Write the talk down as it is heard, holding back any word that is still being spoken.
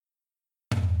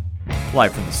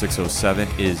Live from the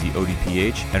 607 is the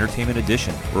ODPH Entertainment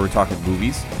Edition, where we're talking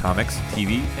movies, comics,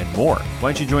 TV, and more.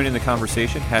 Why don't you join in the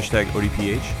conversation? Hashtag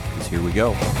ODPH, because here we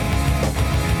go.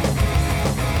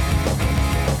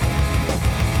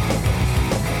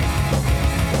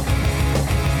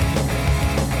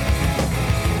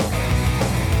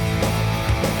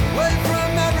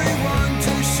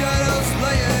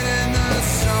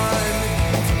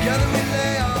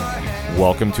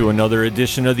 Welcome to another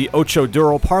edition of the Ocho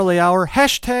Duro Parlay Hour,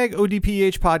 hashtag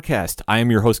ODPH podcast. I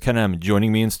am your host, Ken M.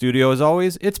 Joining me in studio, as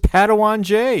always, it's Padawan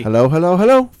J. Hello, hello,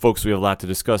 hello. Folks, we have a lot to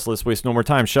discuss. Let's waste no more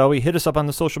time, shall we? Hit us up on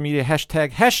the social media,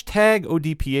 hashtag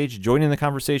ODPH. Join in the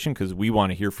conversation because we want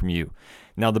to hear from you.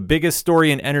 Now, the biggest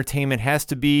story in entertainment has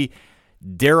to be,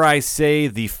 dare I say,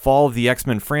 the fall of the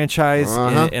X-Men franchise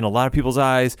in a lot of people's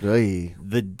eyes. Hey.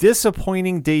 The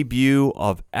disappointing debut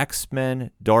of X-Men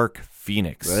Dark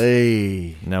Phoenix.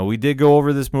 Hey. Now, we did go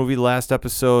over this movie last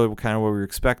episode. Kind of what we were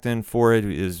expecting for it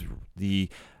is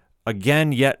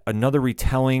yet another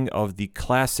retelling of the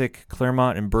classic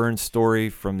Claremont and Burns story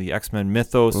from the X-Men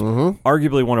mythos.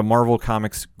 Arguably one of Marvel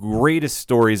Comics' greatest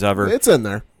stories ever. It's in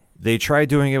there. They tried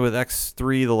doing it with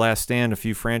X3, The Last Stand, a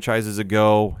few franchises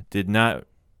ago. Did not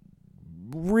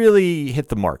really hit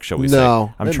the mark, shall we say.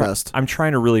 No, I'm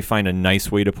trying to really find a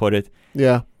nice way to put it.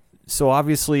 Yeah. So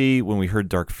obviously, when we heard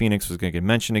Dark Phoenix was going to get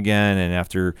mentioned again, and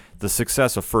after the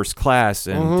success of First Class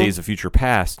and Days of Future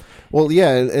Past. Well,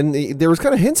 yeah, and there was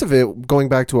kind of hints of it going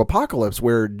back to Apocalypse,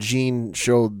 where Jean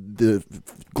showed the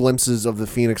glimpses of the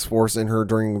Phoenix Force in her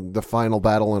during the final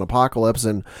battle in Apocalypse.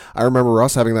 And I remember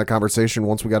us having that conversation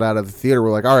once we got out of the theater.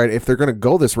 We're like, all right, if they're going to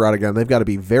go this route again, they've got to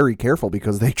be very careful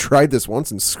because they tried this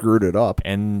once and screwed it up.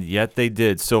 And yet they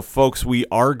did. So, folks, we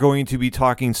are going to be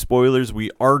talking spoilers. We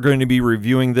are going to be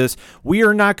reviewing this. We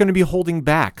are not going to be holding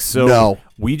back. So no.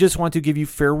 We just want to give you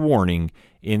fair warning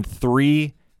in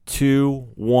 3, 2,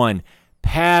 1.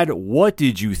 Pad, what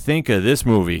did you think of this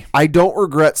movie? I don't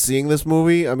regret seeing this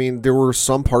movie. I mean, there were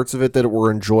some parts of it that were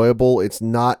enjoyable. It's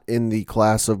not in the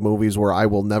class of movies where I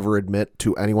will never admit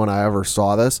to anyone I ever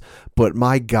saw this, but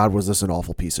my God, was this an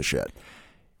awful piece of shit.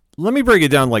 Let me break it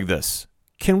down like this.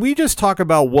 Can we just talk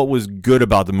about what was good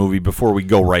about the movie before we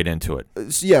go right into it?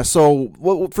 Yeah, so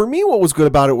for me, what was good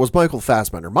about it was Michael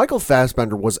Fassbender. Michael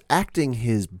Fassbender was acting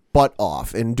his butt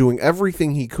off and doing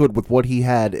everything he could with what he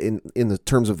had in the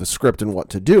terms of the script and what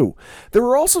to do. There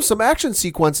were also some action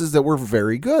sequences that were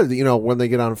very good, you know, when they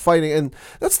get on fighting. And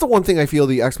that's the one thing I feel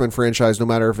the X-Men franchise, no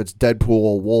matter if it's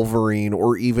Deadpool, Wolverine,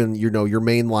 or even, you know, your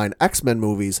mainline X-Men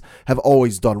movies, have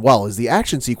always done well, is the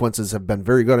action sequences have been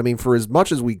very good. I mean, for as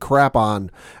much as we crap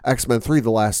on X-Men 3,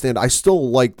 The Last Stand, I still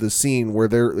like the scene where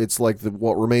it's like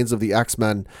what remains of the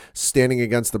X-Men standing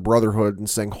against the Brotherhood and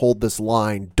saying, hold this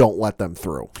line, don't let them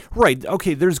through. Right.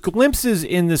 Okay, there's glimpses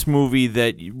in this movie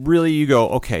that really you go,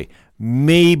 okay,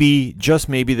 maybe, just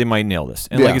maybe they might nail this.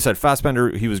 And like I said,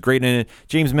 Fassbender, he was great in it.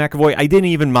 James McAvoy, I didn't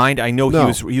even mind. I know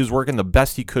he was working the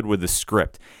best he could with the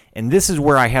script. And this is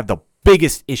where I have the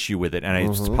biggest issue with it. And I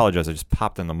just apologize, I just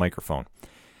popped on the microphone.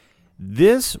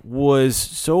 This was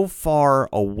so far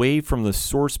away from the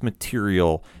source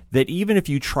material that even if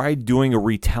you tried doing a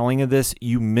retelling of this,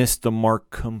 you missed the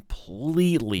mark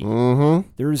completely.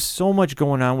 There's so much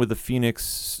going on with the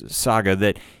Phoenix saga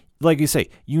that, like you say,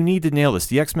 you need to nail this.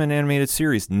 The X-Men animated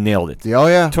series nailed it. Oh,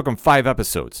 yeah. It took them 5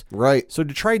 episodes. Right. So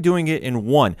to try doing it in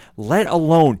 1, let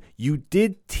alone you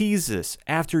did tease this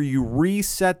after you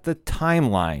reset the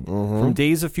timeline from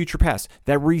Days of Future Past.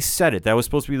 That reset it. That was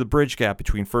supposed to be the bridge gap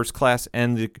between First Class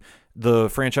and the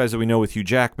franchise that we know with Hugh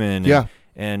Jackman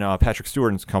and Patrick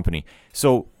Stewart and company.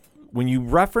 So when you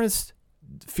referenced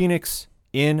Phoenix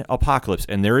in Apocalypse,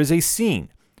 and there is a scene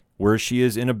where she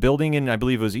is in a building in, I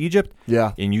believe it was Egypt.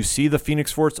 Yeah. And you see the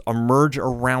Phoenix Force emerge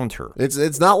around her.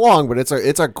 It's not long, but it's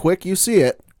a quick, you see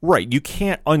it. Right. You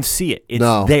can't unsee it.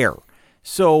 It's there.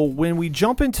 So when we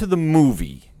jump into the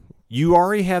movie, you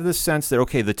already have the sense that,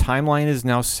 okay, the timeline is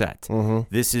now set.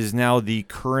 This is now the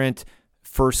current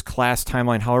First Class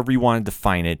timeline, however you want to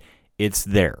define it. It's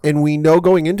there. And we know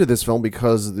going into this film,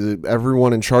 because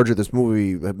everyone in charge of this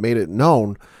movie had made it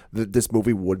known that this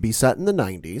movie would be set in the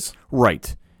 90s.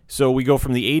 Right. So we go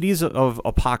from the 80s of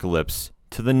Apocalypse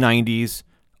to the 90s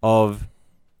of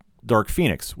Dark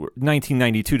Phoenix,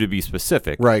 1992 to be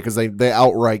specific. Right, because they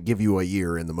outright give you a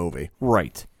year in the movie.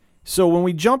 Right. So when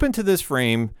we jump into this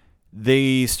frame,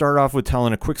 they start off with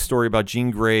telling a quick story about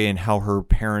Jean Grey and how her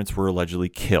parents were allegedly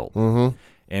killed.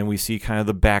 and we see kind of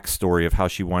the backstory of how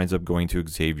she winds up going to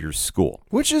Xavier's school.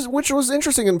 Which was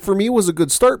interesting, and for me was a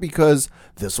good start because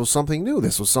this was something new.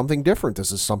 This was something different.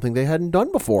 This is something they hadn't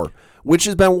done before, which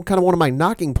has been kind of one of my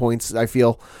knocking points, I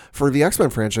feel, for the X-Men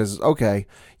franchise. Okay,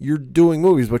 you're doing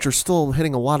movies, but you're still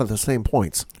hitting a lot of the same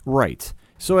points. Right.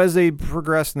 So as they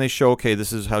progress and they show, okay,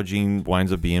 this is how Jean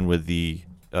winds up being with the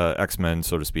X-Men,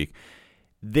 so to speak,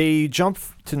 they jump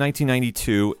to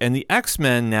 1992, and the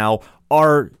X-Men now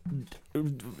are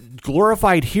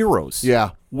glorified heroes.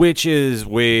 Yeah. Which is,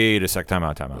 wait a sec, time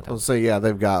out. I'll say, yeah,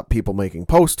 they've got people making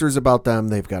posters about them.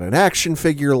 They've got an action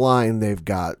figure line. They've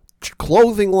got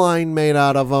clothing line made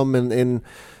out of them, and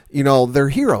you know, they're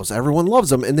heroes. Everyone loves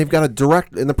them, and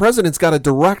the president's got a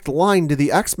direct line to the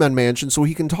X-Men mansion so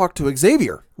he can talk to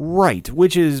Xavier. Right,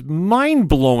 which is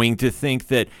mind-blowing to think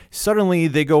that suddenly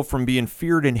they go from being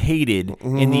feared and hated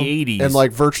in the 80s. And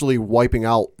like virtually wiping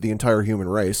out the entire human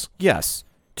race. Yes.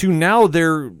 To now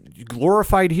they're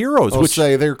glorified heroes. Which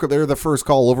say they're the first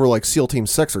call over like SEAL Team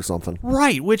 6 or something.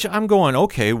 Right, which I'm going,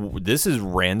 okay, this is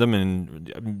random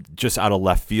and just out of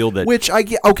left field. Which I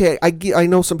get, okay, I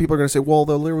know some people are going to say, well,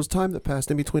 there was time that passed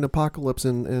in between Apocalypse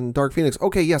and Dark Phoenix.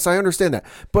 Okay, yes, I understand that.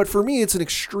 But for me, it's an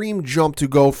extreme jump to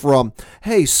go from,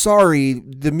 hey, sorry,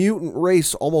 the mutant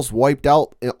race almost wiped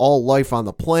out all life on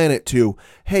the planet to,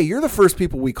 hey, you're the first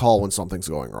people we call when something's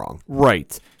going wrong.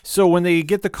 Right. So when they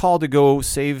get the call to go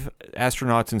save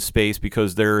astronauts in space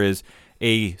because there is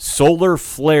a solar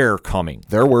flare coming.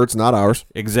 Their words, not ours.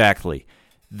 Exactly.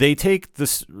 They take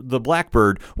the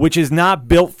Blackbird, which is not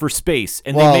built for space,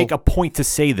 and they make a point to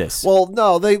say this. Well,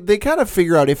 no, they kind of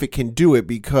figure out if it can do it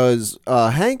because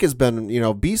Hank has been,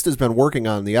 Beast has been working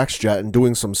on the X-Jet and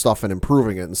doing some stuff and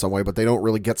improving it in some way, but they don't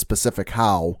really get specific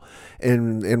how.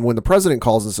 And when the president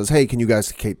calls and says, hey, can you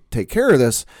guys take care of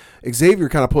this? Xavier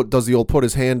kind of put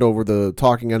his hand over the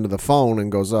talking end of the phone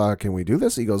and goes, can we do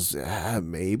this? He goes,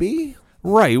 maybe.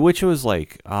 Right, which was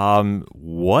like,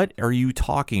 what are you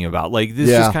talking about? Like, this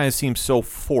just kind of seems so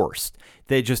forced.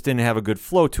 They just didn't have a good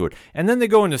flow to it. And then they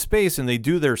go into space and they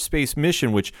do their space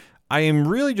mission, which I am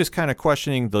really just kind of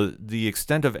questioning the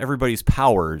extent of everybody's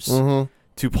powers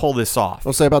to pull this off.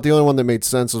 I'll say about the only one that made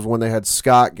sense is when they had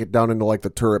Scott get down into like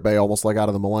the turret bay, almost like out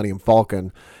of the Millennium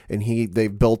Falcon, and they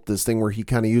built this thing where he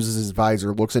kind of uses his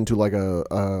visor, looks into like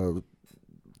a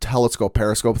telescope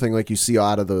periscope thing like you see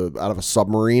out of a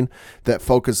submarine that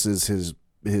focuses his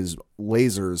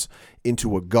lasers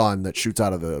into a gun that shoots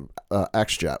out of the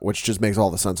X-Jet, which just makes all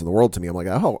the sense in the world to me. I'm like,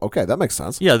 oh, okay, that makes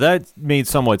sense. Yeah, that made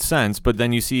somewhat sense, but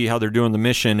then you see how they're doing the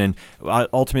mission, and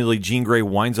ultimately Jean Grey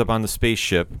winds up on the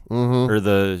spaceship, or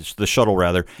the shuttle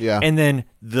rather, and then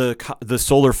the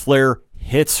solar flare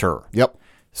hits her. Yep.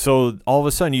 So all of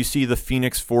a sudden you see the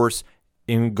Phoenix Force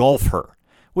engulf her,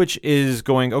 which is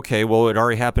going, okay, well, it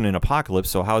already happened in Apocalypse,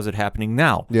 so how is it happening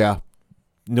now? Yeah.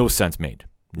 No sense made.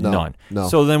 None. No.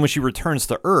 So then when she returns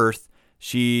to Earth,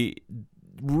 she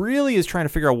really is trying to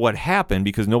figure out what happened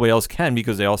because nobody else can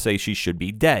because they all say she should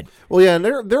be dead. Well, yeah, and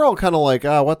they're all kind of like,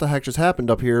 what the heck just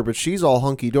happened up here? But she's all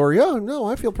hunky-dory. Oh, no,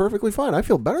 I feel perfectly fine. I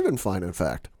feel better than fine, in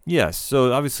fact. Yes,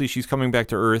 so obviously she's coming back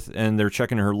to Earth, and they're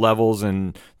checking her levels,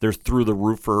 and they're through the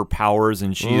roof for her powers,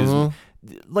 and she is...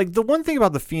 Like, the one thing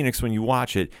about the Phoenix when you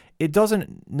watch it, it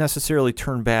doesn't necessarily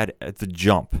turn bad at the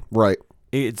jump. Right.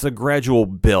 It's a gradual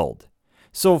build.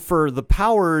 So for the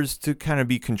powers to kind of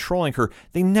be controlling her,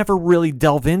 they never really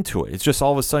delve into it. It's just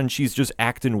all of a sudden she's just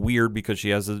acting weird because she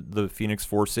has the Phoenix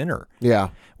Force in her. Yeah.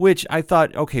 Which I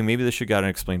thought, okay, maybe this should have gotten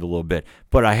explained a little bit.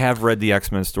 But I have read the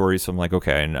X-Men stories, so I'm like,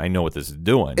 okay, and I know what this is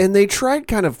doing. And they tried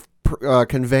kind of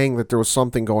conveying that there was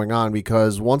something going on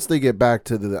because once they get back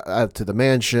to the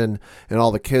mansion and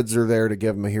all the kids are there to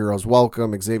give him a hero's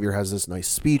welcome, Xavier has this nice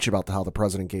speech about how the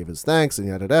president gave his thanks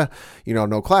and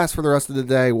no class for the rest of the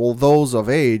day. Well, those of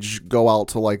age go out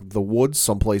to like the woods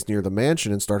someplace near the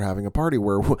mansion and start having a party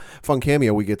where, fun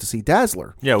cameo, we get to see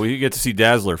Dazzler. Yeah, we get to see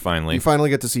Dazzler finally. You finally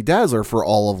get to see Dazzler for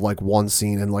all of like one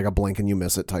scene and like a blink and you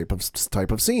miss it type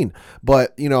of scene.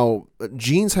 But,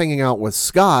 Jean's hanging out with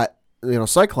Scott,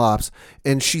 Cyclops,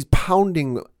 and she's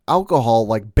pounding alcohol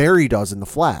like Barry does in The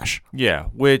Flash. Yeah,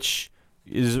 which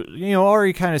is,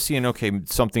 already kind of seeing, okay,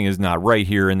 something is not right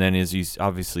here. And then as you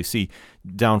obviously see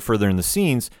down further in the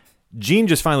scenes, Jean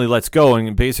just finally lets go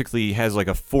and basically has like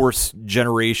a force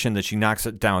generation that she knocks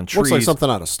it down trees. Looks like something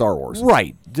out of Star Wars.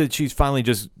 Right. That she's finally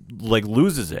just like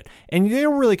loses it. And they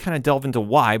don't really kind of delve into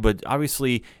why, but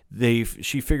obviously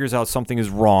she figures out something is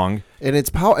wrong. And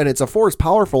it's a force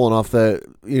powerful enough that,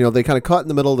 they kind of cut in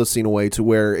the middle of the scene away to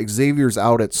where Xavier's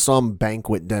out at some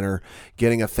banquet dinner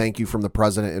getting a thank you from the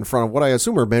president in front of what I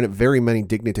assume are very many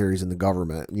dignitaries in the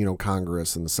government,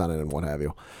 Congress and the Senate and what have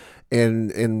you.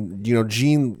 and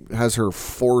Jean has her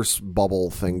force bubble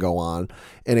thing go on,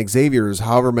 and Xavier is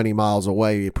however many miles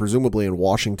away, presumably in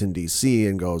Washington D.C.,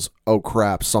 and goes, "Oh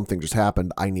crap, something just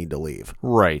happened. I need to leave."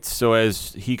 Right. So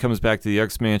as he comes back to the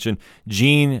X Mansion,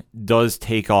 Jean does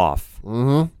take off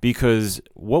because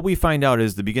what we find out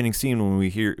is the beginning scene when we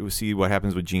see what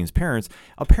happens with Jean's parents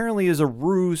apparently is a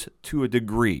ruse to a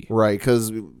degree. Right,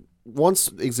 because once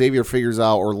Xavier figures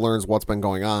out or learns what's been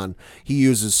going on, he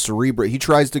uses Cerebro. He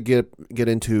tries to get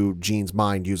into Jean's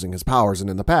mind using his powers,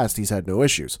 and in the past, he's had no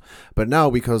issues. But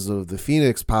now, because of the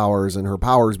Phoenix powers and her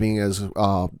powers being, as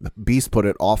Beast put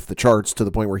it, off the charts to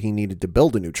the point where he needed to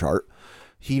build a new chart,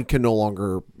 he can no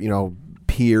longer,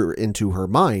 peer into her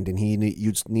mind, and he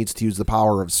needs to use the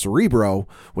power of Cerebro,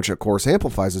 which of course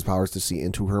amplifies his powers to see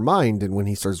into her mind. And when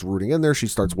he starts rooting in there, she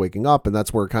starts waking up, and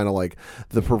that's where kind of like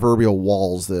the proverbial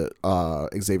walls that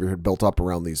Xavier had built up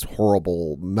around these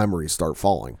horrible memories start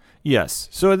falling. Yes.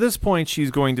 So at this point, she's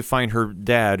going to find her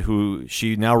dad, who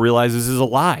she now realizes is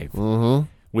alive,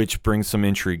 which brings some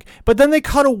intrigue. But then they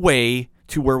cut away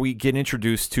to where we get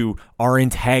introduced to our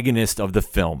antagonist of the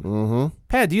film.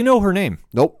 Pat, do you know her name?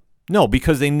 Nope. No,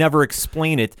 because they never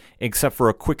explain it except for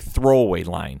a quick throwaway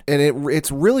line. And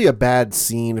it's really a bad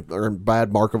scene or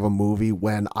bad mark of a movie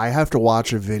when I have to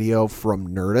watch a video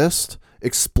from Nerdist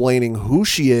explaining who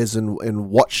she is and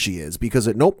what she is, because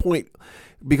at no point...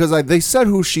 Because they said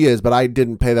who she is, but I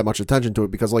didn't pay that much attention to it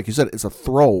because, like you said, it's a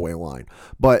throwaway line.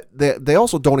 But they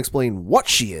also don't explain what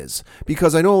she is,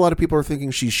 because I know a lot of people are thinking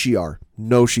she's Shi'ar.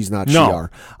 No, she's not Shi'ar.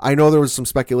 I know there was some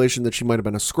speculation that she might have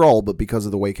been a Skrull, but because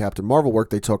of the way Captain Marvel worked,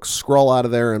 they took Skrull out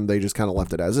of there and they just kind of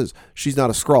left it as is. She's not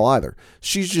a Skrull either.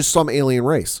 She's just some alien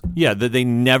race. Yeah, that they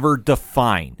never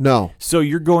define. No. So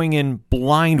you're going in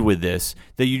blind with this,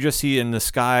 that you just see in the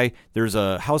sky, there's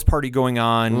a house party going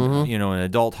on, an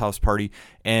adult house party,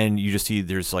 and you just see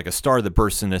there's like a star that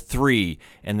bursts into 3,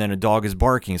 and then a dog is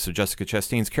barking. So Jessica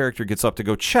Chastain's character gets up to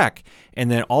go check,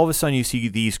 and then all of a sudden you see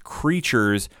these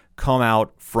creatures come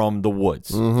out from the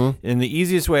woods. And the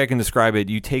easiest way I can describe it,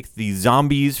 you take the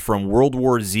zombies from World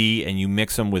War Z and you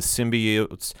mix them with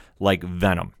symbiotes like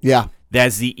Venom. Yeah.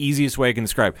 That's the easiest way I can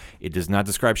describe. It does not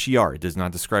describe Shi'ar. It does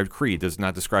not describe Kree. It does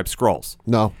not describe Skrulls.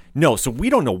 No. So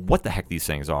we don't know what the heck these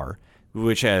things are,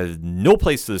 which has no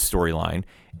place to the storyline.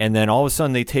 And then all of a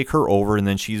sudden they take her over, and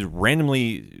then she's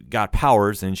randomly got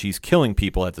powers, and she's killing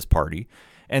people at this party.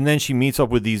 And then she meets up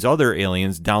with these other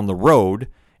aliens down the road,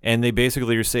 and they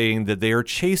basically are saying that they are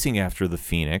chasing after the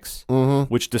Phoenix,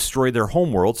 which destroyed their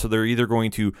homeworld. So they're either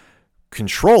going to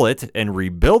control it and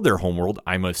rebuild their homeworld,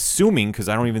 I'm assuming, because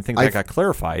I don't even think that got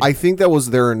clarified. I think that was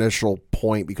their initial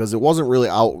point, because it wasn't really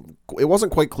out. It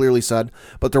wasn't quite clearly said,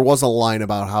 but there was a line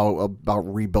about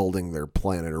rebuilding their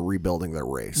planet or rebuilding their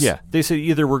race. Yeah, they said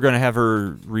either we're going to have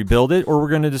her rebuild it or we're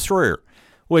going to destroy her.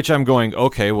 Which I'm going,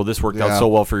 okay, well, this worked out so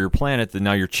well for your planet that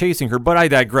now you're chasing her. But I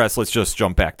digress. Let's just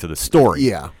jump back to the story.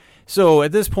 Yeah. So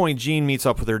at this point, Jean meets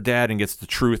up with her dad and gets the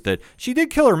truth that she did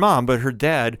kill her mom, but her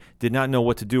dad did not know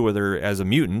what to do with her as a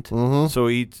mutant. So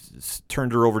he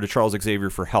turned her over to Charles Xavier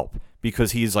for help,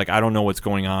 because he's like, I don't know what's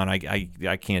going on.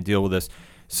 I can't deal with this.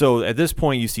 So at this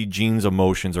point, you see Jean's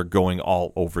emotions are going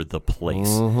all over the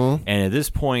place. And at this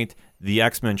point, the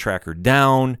X-Men track her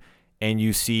down, and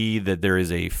you see that there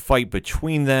is a fight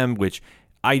between them, which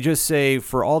I just say,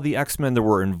 for all the X-Men that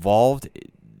were involved,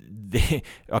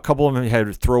 a couple of them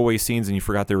had throwaway scenes and you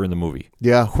forgot they were in the movie.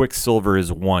 Yeah. Quicksilver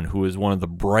is one, who is one of the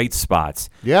bright spots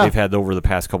Yeah. they've had over the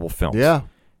past couple films. Yeah.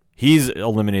 He's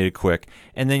eliminated quick.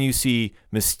 And then you see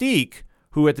Mystique,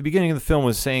 who at the beginning of the film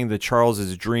was saying that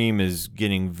Charles's dream is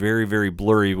getting very, very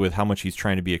blurry with how much he's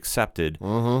trying to be accepted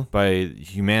by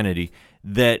humanity,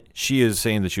 that she is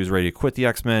saying that she was ready to quit the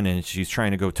X-Men, and she's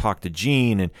trying to go talk to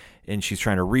Jean, and she's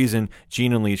trying to reason.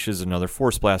 Jean unleashes another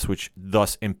Force Blast, which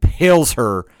thus impales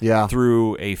her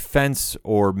through a fence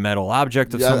or metal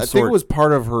object of some sort. I think it was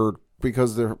part of her,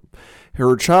 because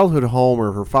her childhood home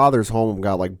or her father's home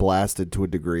got like blasted to a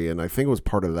degree, and I think it was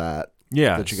part of that.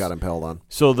 Yeah, that she got impaled on.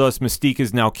 So thus Mystique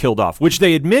is now killed off, which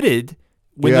they admitted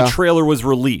when the trailer was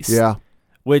released. Yeah.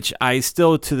 Which I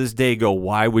still to this day go,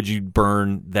 why would you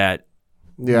burn that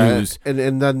news?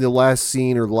 And then the last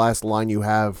scene or the last line you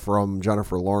have from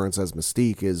Jennifer Lawrence as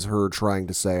Mystique is her trying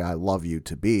to say "I love you"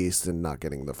 to Beast and not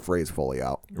getting the phrase fully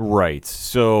out. Right.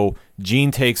 So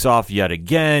Jean takes off yet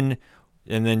again.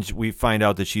 And then we find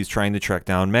out that she's trying to track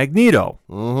down Magneto,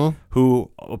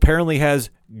 who apparently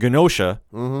has Genosha,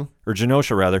 or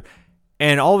Genosha rather.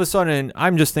 And all of a sudden,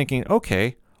 I'm just thinking,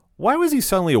 okay, why was he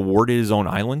suddenly awarded his own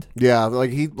island? Yeah,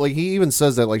 he even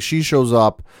says that like she shows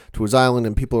up to his island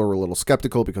and people are a little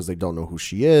skeptical because they don't know who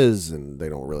she is and they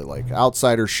don't really like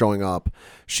outsiders showing up.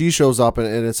 She shows up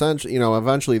and essentially,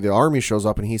 eventually the army shows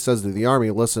up and he says to the army,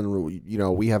 "Listen,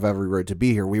 we have every right to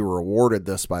be here. We were awarded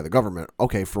this by the government."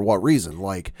 Okay, for what reason?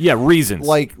 Reasons.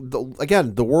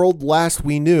 The world last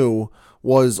we knew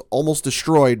was almost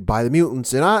destroyed by the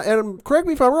mutants. And correct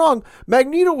me if I'm wrong,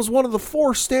 Magneto was one of the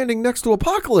 4 standing next to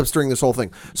Apocalypse during this whole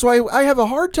thing. So I have a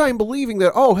hard time believing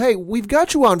that, oh, hey, we've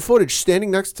got you on footage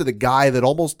standing next to the guy that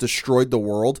almost destroyed the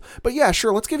world. But yeah,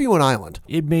 sure, let's give you an island.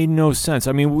 It made no sense.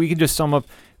 I mean, we can just sum up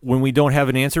when we don't have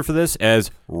an answer for this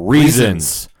as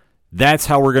reasons. That's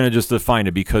how we're going to just define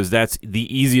it, because that's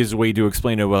the easiest way to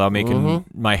explain it without making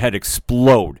my head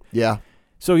explode. Yeah.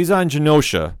 So he's on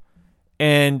Genosha.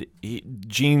 And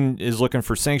Jean is looking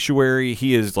for sanctuary.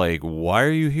 He is like, "Why are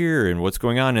you here? And what's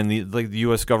going on?" And the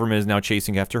U.S. government is now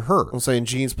chasing after her. I'm saying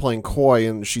Jean's playing coy,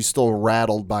 and she's still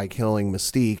rattled by killing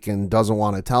Mystique and doesn't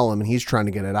want to tell him. And he's trying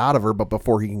to get it out of her, but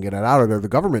before he can get it out of there, the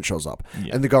government shows up,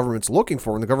 and the government's looking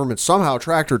for her. And the government somehow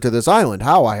tracked her to this island.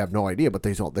 How, I have no idea, but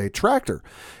they tracked her,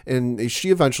 and she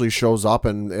eventually shows up.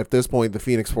 And at this point, the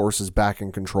Phoenix Force is back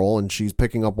in control, and she's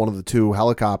picking up one of the 2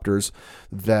 helicopters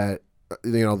that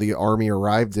the army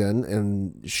arrived in,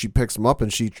 and she picks them up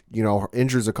and she,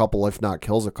 injures a couple, if not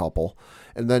kills a couple.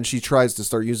 And then she tries to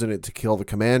start using it to kill the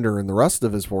commander and the rest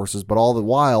of his forces. But all the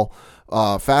while,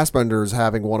 Fassbender is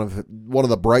having one of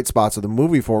the bright spots of the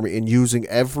movie for me in using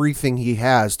everything he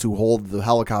has to hold the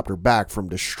helicopter back from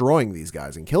destroying these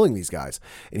guys and killing these guys.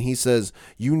 And he says,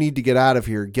 "You need to get out of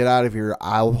here. Get out of here.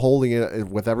 I'm holding it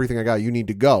with everything I got. You need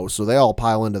to go." So they all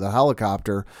pile into the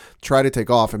helicopter, try to take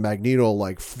off, and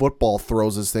Magneto football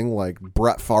throws this thing like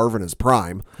Brett Favre in his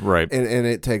prime. Right. And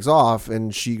it takes off,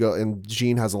 and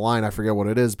Jean has a line, I forget what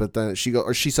it is, but then she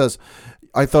says,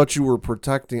 "I thought you were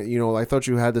protecting, I thought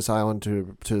you had this island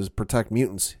to protect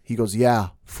mutants." He goes, "Yeah,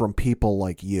 from people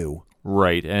like you."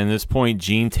 Right. And at this point,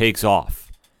 Jean takes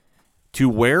off. To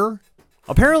where?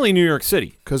 Apparently New York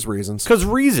City. Because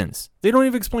reasons. They don't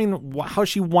even explain how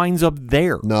she winds up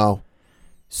there. No.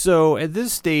 So at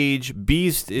this stage,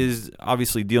 Beast is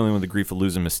obviously dealing with the grief of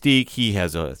losing Mystique. He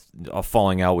has a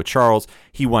falling out with Charles.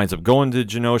 He winds up going to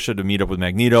Genosha to meet up with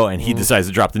Magneto, and he decides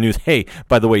to drop the news. Hey,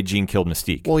 by the way, Jean killed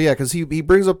Mystique. Well, yeah, because he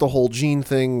brings up the whole Jean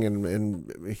thing,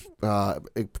 and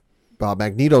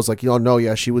Magneto's like, no,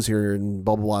 yeah, she was here, and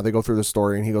blah, blah, blah. They go through the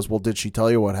story, and he goes, "Well, did she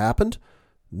tell you what happened?"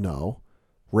 "No.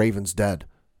 Raven's dead,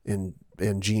 and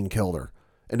Jean killed her."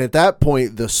 And at that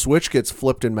point, the switch gets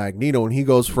flipped in Magneto, and he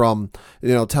goes from,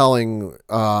 telling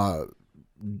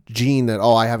Jean that,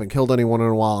 "Oh, I haven't killed anyone in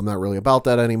a while. I'm not really about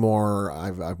that anymore.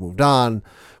 I've moved on,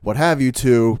 what have you,"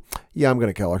 to, "Yeah, I'm going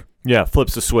to kill her." Yeah,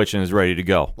 flips the switch and is ready to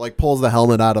go. Pulls the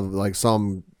helmet out of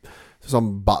some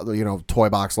toy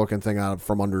box looking thing out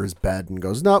from under his bed and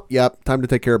goes, "Nope, yep, time to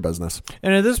take care of business."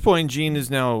 And at this point, Jean is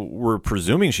now, we're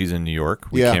presuming she's in New York.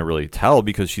 We can't really tell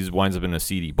because she winds up in a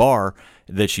seedy bar,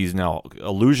 that she's now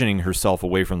illusioning herself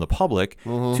away from the public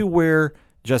to where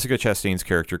Jessica Chastain's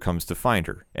character comes to find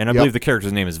her. And I believe the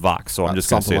character's name is Vox, so I'm just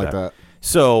going to say that.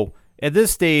 So at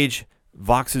this stage,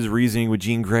 Vox is reasoning with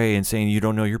Jean Grey and saying, "You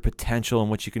don't know your potential and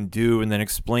what you can do," and then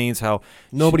explains how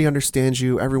nobody understands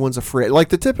you, everyone's afraid, like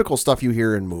the typical stuff you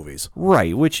hear in movies.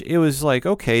 Right, which it was like,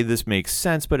 okay, this makes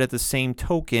sense, but at the same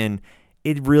token,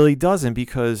 it really doesn't,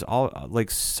 because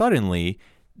suddenly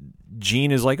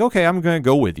Jean is like, "Okay, I'm going to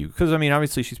go with you," because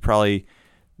obviously she's probably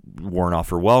worn off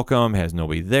her welcome, has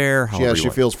nobody there. She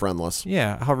feels friendless.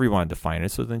 Yeah, however you want to define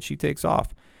it. So then she takes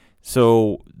off.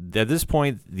 So at this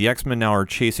point, the X-Men now are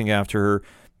chasing after her.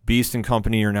 Beast and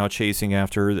company are now chasing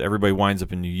after her. Everybody winds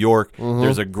up in New York.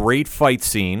 There's a great fight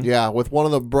scene. Yeah, with one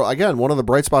of the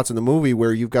bright spots in the movie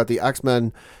where you've got the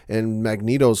X-Men and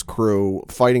Magneto's crew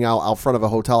fighting out front of a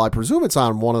hotel. I presume it's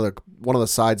on one of the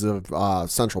sides of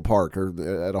Central Park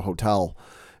or at a hotel.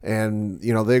 And,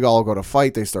 they all go to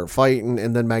fight. They start fighting.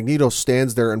 And then Magneto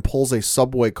stands there and pulls a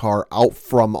subway car out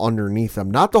from underneath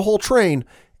them. Not the whole train,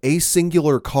 a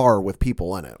singular car with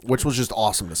people in it, which was just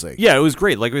awesome to see. Yeah, it was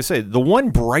great. Like I said, the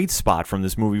one bright spot from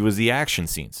this movie was the action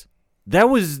scenes. That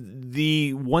was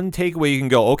the one takeaway you can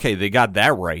go, okay, they got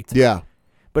that right. Yeah.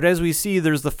 But as we see,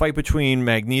 there's the fight between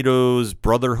Magneto's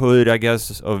Brotherhood, I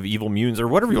guess, of evil mutants, or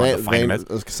whatever you want to define them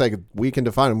as. We can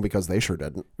define them because they sure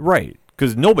didn't. Right,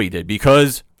 because nobody did,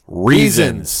 because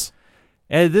reasons.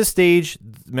 And at this stage,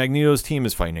 Magneto's team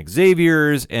is fighting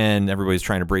Xavier's, and everybody's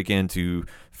trying to break in to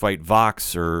fight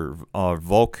Vox, or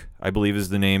Volk, I believe is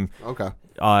the name. Okay.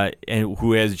 And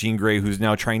who has Jean Grey, who's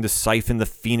now trying to siphon the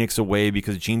Phoenix away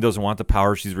because Jean doesn't want the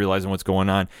power. She's realizing what's going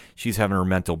on. She's having her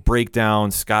mental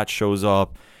breakdown. Scott shows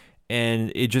up,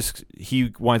 and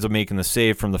he winds up making the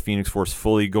save from the Phoenix Force,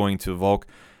 fully going to Volk.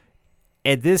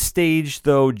 At this stage,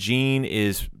 though, Jean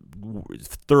is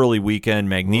thoroughly weakened.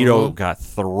 Magneto got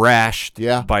thrashed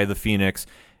by the Phoenix.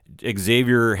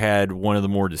 Xavier had one of the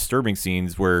more disturbing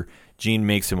scenes where Jean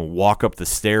makes him walk up the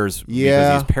stairs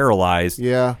because he's paralyzed.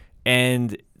 Yeah.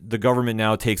 And the government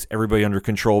now takes everybody under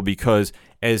control because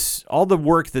as all the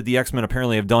work that the X-Men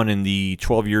apparently have done in the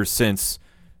 12 years since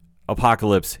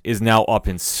Apocalypse is now up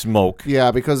in smoke.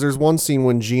 Yeah, because there's one scene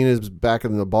when Jean is back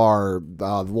in the bar,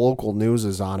 the local news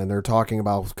is on, and they're talking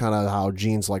about kind of how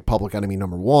Jean's like public enemy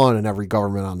number one, and every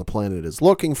government on the planet is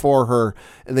looking for her.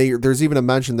 And there's even a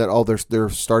mention that they're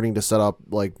starting to set up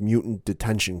like mutant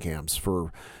detention camps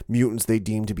for mutants they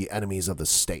deem to be enemies of the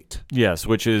state. Yes,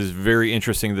 which is very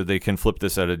interesting that they can flip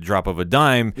this at a drop of a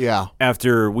dime. Yeah.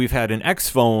 After we've had an X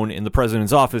phone in the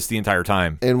president's office the entire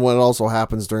time. And what also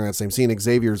happens during that same scene,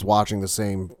 Xavier's watching the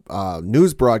same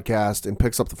news broadcast and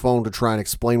picks up the phone to try and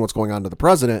explain what's going on to the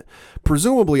president.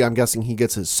 Presumably, I'm guessing he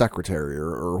gets his secretary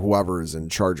or whoever is in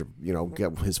charge of,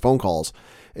 get his phone calls.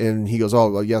 And he goes,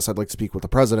 oh, well, yes, I'd like to speak with the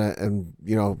president. And,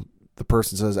 the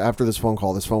person says, after this phone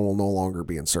call, this phone will no longer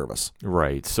be in service.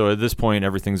 Right. So at this point,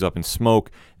 everything's up in smoke.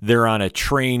 They're on a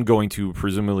train going to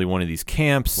presumably one of these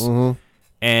camps. Mm-hmm.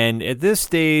 And at this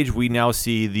stage, we now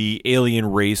see the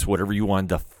alien race, whatever you want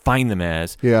to define them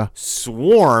as,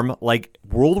 swarm like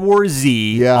World War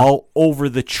Z all over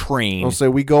the train. I'll say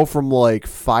we go from like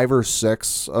 5 or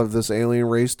 6 of this alien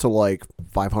race to like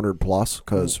 500 plus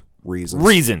because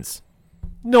reasons.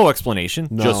 No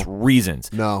explanation, just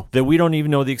reasons. No. That we don't even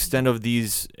know the extent of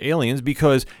these aliens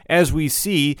because, as we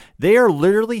see, they are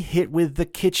literally hit with the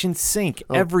kitchen sink,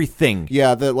 everything.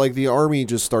 Yeah, that like the army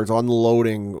just starts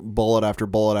unloading bullet after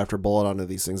bullet after bullet onto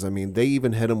these things. I mean, they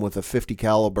even hit them with a 50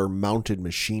 caliber mounted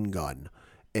machine gun.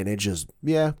 And they just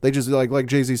like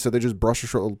Jay-Z said, they just brush a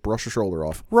shoulder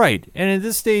off. Right. And at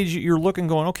this stage, you're looking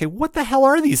going, okay, what the hell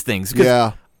are these things?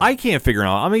 'Cause I can't figure it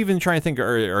out. I'm even trying to think,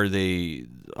 are they...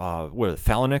 what are the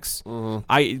Phalanx?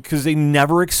 Mm-hmm. Because they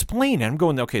never explain it. I'm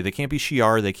going, okay, they can't be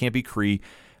Shi'ar, they can't be Kree.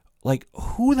 Like,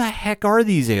 who the heck are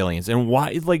these aliens? And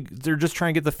why? Like, they're just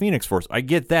trying to get the Phoenix Force. I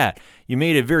get that. You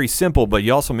made it very simple, but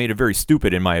you also made it very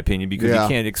stupid, in my opinion, because you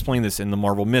can't explain this in the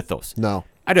Marvel mythos. No.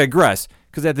 I digress,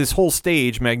 because at this whole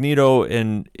stage, Magneto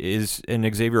and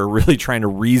Xavier are really trying to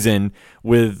reason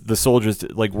with the soldiers,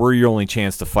 like, we're your only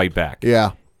chance to fight back.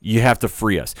 Yeah. You have to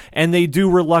free us. And they do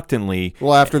reluctantly.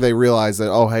 Well, after they realize that,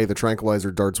 oh, hey, the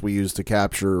tranquilizer darts we used to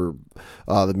capture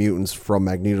the mutants from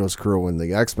Magneto's crew and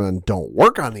the X-Men don't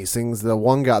work on these things. The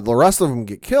rest of them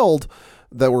get killed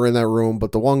that were in that room,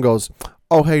 but the one goes,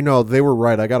 oh, hey, no, they were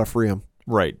right. I got to free him.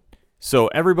 Right. So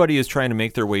everybody is trying to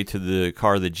make their way to the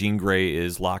car that Jean Grey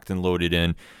is locked and loaded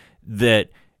in. That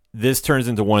this turns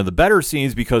into one of the better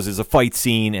scenes because it's a fight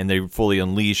scene and they fully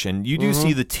unleash. And you do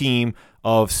see the team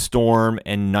of Storm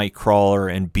and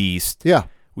Nightcrawler and Beast. Yeah.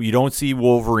 You don't see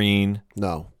Wolverine.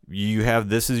 No. You have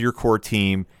this is your core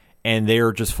team, and they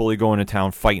are just fully going to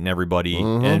town fighting everybody.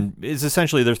 And it's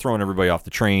essentially they're throwing everybody off the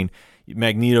train.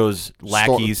 Magneto's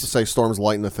lackeys. Storm's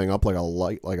lighting the thing up like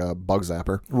a bug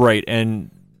zapper. Right, and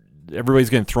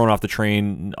everybody's getting thrown off the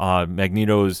train.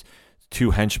 Magneto's 2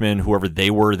 henchmen, whoever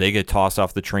they were, they get tossed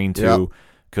off the train too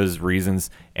because reasons.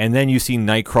 And then you see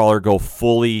Nightcrawler go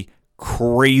fully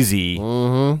crazy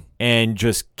and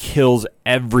just kills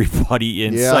everybody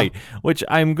in sight, which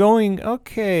I'm going,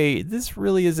 okay, this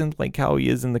really isn't like how he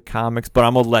is in the comics, but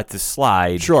I'm gonna let this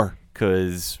slide. Sure.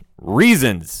 Because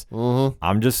reasons.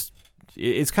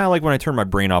 It's kind of like when I turn my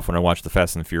brain off when I watch the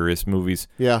Fast and the Furious movies.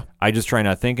 Yeah. I just try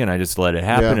not thinking. I just let it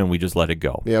happen, and we just let it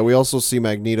go. Yeah, we also see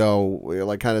Magneto,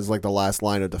 like, kind of like the last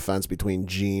line of defense between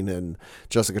Jean and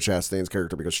Jessica Chastain's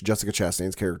character, because Jessica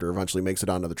Chastain's character eventually makes it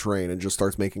onto the train and just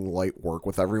starts making light work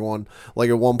with everyone. Like,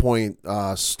 at one point,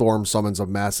 Storm summons a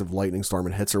massive lightning storm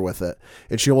and hits her with it.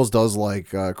 And she almost does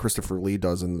like Christopher Lee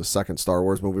does in the second Star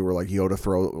Wars movie where, like,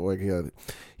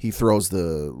 he throws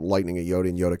the lightning at Yoda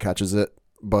and Yoda catches it.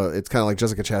 But it's kind of like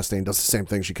Jessica Chastain does the same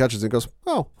thing. She catches it and goes,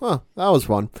 oh, that was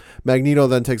fun. Magneto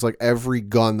then takes like every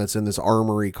gun that's in this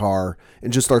armory car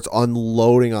and just starts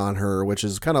unloading on her, which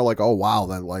is kind of like, oh, wow,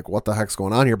 then like what the heck's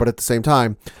going on here? But at the same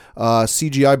time,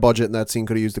 CGI budget in that scene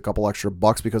could have used a couple extra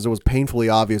bucks because it was painfully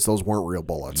obvious those weren't real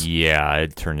bullets. Yeah,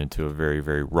 it turned into a very,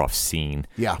 very rough scene.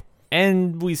 Yeah.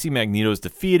 And we see Magneto's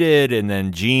defeated, and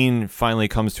then Jean finally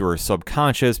comes to her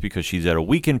subconscious because she's at a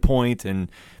weakened point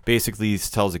and basically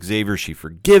tells Xavier she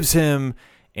forgives him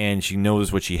and she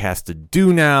knows what she has to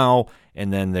do now.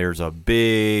 And then there's a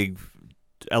big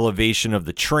elevation of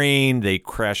the train. They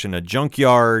crash in a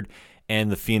junkyard, and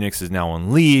the Phoenix is now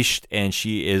unleashed, and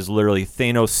she is literally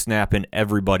Thanos snapping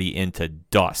everybody into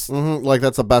dust. Like,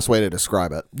 that's the best way to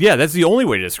describe it. Yeah, that's the only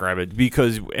way to describe it,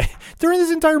 because during this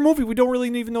entire movie, we don't really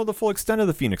even know the full extent of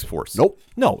the Phoenix Force. Nope.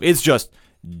 No, it's just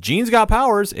Jean's got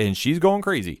powers, and she's going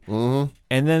crazy.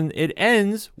 And then it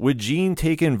ends with Jean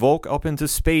taking Volk up into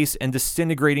space and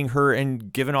disintegrating her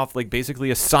and giving off, like,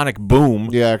 basically a sonic boom.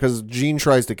 Yeah, because Jean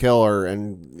tries to kill her,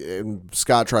 and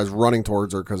Scott tries running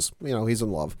towards her because, he's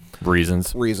in love.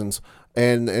 Reasons.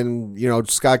 And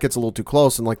Scott gets a little too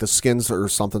close, and like the skins or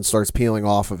something starts peeling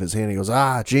off of his hand. He goes,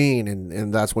 Jean.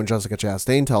 And that's when Jessica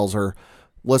Chastain tells her,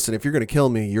 listen, if you're going to kill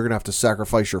me, you're going to have to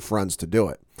sacrifice your friends to do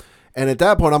it. And at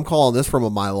that point, I'm calling this from a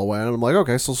mile away, and I'm like,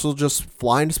 okay, so she'll just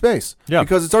fly into space. Yeah.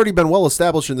 Because it's already been well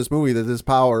established in this movie that this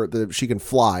power, that she can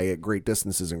fly at great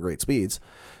distances and great speeds.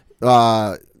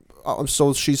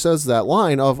 So she says that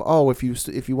line of, if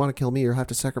you want to kill me, you have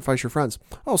to sacrifice your friends.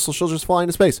 So she'll just fly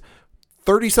into space.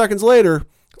 30 seconds later,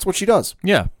 that's what she does.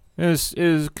 Yeah. It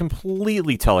was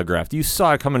completely telegraphed. You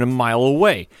saw it coming a mile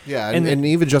away. Yeah, and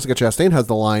even Jessica Chastain has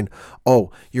the line,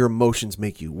 your emotions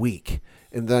make you weak.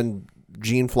 And then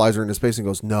Jean flies her into space and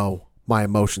goes, no, my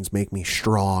emotions make me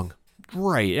strong.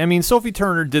 Right. I mean, Sophie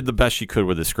Turner did the best she could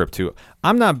with the script, too.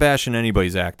 I'm not bashing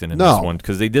anybody's acting in this one,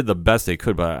 because they did the best they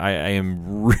could, but I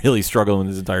am really struggling with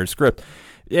this entire script.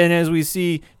 And as we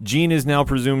see, Jean is now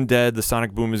presumed dead. The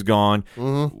sonic boom is gone.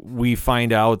 We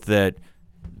find out that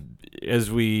as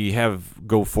we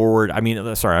go forward, I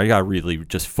got to really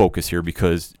just focus here,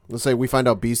 because let's say we find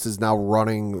out Beast is now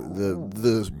running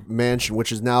the mansion,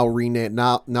 which is now renamed,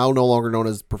 now no longer known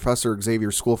as Professor Xavier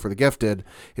School for the Gifted.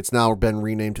 It's now been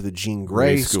renamed to the Jean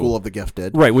Grey School of the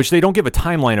Gifted. Right, which they don't give a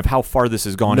timeline of how far this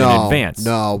has gone in advance.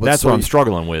 No, but that's what I'm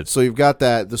struggling with. So you've got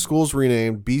that. The school's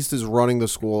renamed. Beast is running the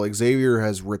school. Xavier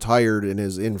has retired and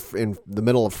is in the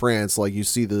middle of France. Like, you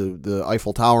see the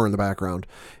Eiffel Tower in the background,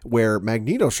 where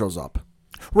Magneto shows up.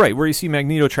 Right, where you see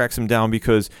Magneto tracks him down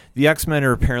because the X-Men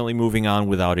are apparently moving on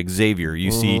without Xavier. You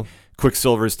see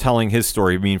Quicksilver's telling his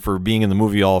story. I mean, for being in the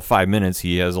movie all of 5 minutes,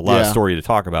 he has a lot of story to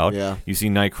talk about. Yeah. You see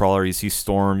Nightcrawler, you see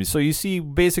Storm. So you see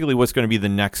basically what's going to be the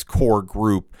next core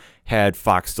group had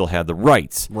Fox still had the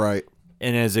rights. Right.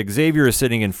 And as Xavier is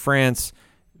sitting in France,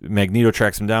 Magneto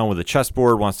tracks him down with a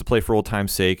chessboard, wants to play for old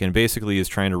time's sake, and basically is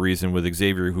trying to reason with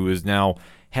Xavier, who has now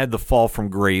had the fall from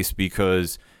grace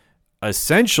because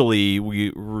essentially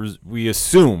we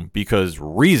assume, because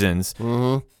reasons,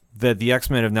 that the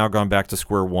X-Men have now gone back to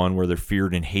square one where they're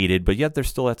feared and hated, but yet they're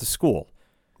still at the school.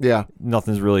 Yeah.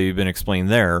 Nothing's really been explained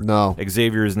there. No.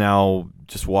 Xavier is now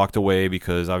just walked away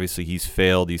because obviously he's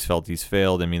failed. He's felt he's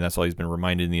failed. I mean, that's all he's been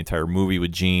reminded in the entire movie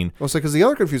with Jean. Well, because the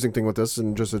other confusing thing with this,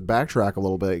 and just to backtrack a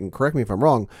little bit, and correct me if I'm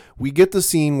wrong, we get the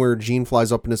scene where Jean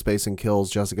flies up into space and kills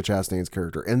Jessica Chastain's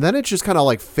character, and then it just kind of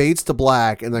like fades to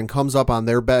black, and then comes up on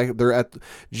their back. They're at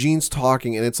Jean's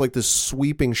talking, and it's like this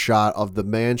sweeping shot of the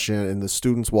mansion and the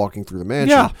students walking through the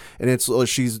mansion, and it's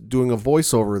she's doing a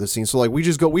voiceover of the scene. So like we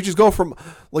just go from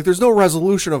like there's no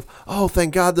resolution of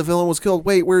thank God the villain was killed.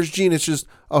 Wait, where's Jean? It's just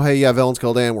villain's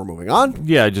killed and we're moving on.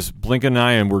 Yeah, just blink an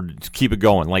eye and we're just keep it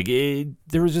going. Like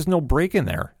there was just no break in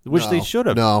there, which they should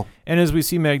have. No. And as we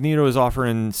see, Magneto is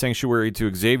offering sanctuary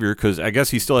to Xavier because I guess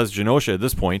he still has Genosha at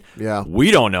this point. Yeah.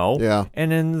 We don't know. Yeah.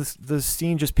 And then the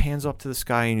scene just pans up to the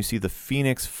sky and you see the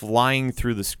Phoenix flying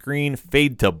through the screen,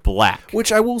 fade to black.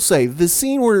 Which I will say, the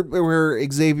scene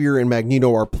where Xavier and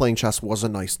Magneto are playing chess was a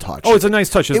nice touch. Oh, it's a nice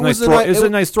touch. It's a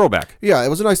nice throwback. Yeah, it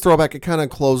was a nice throwback. It kind of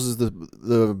closes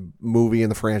the movie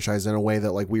and the franchise in a way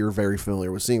that like we were very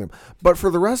familiar with seeing them. But for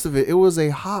the rest of it, it was a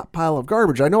hot pile of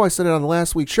garbage. I know I said it on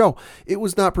last week's show. It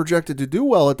was not projected to do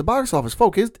well at the box office.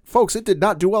 Folks, it did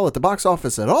not do well at the box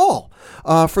office at all.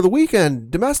 For the weekend,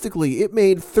 domestically, it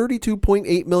made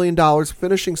 $32.8 million,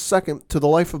 finishing second to The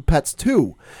Life of Pets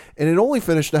 2. And it only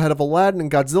finished ahead of Aladdin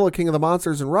and Godzilla King of the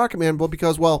Monsters and Rocketman, but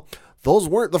because, those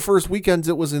weren't the first weekends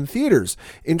it was in theaters.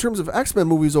 In terms of X-Men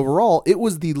movies overall, it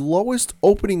was the lowest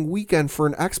opening weekend for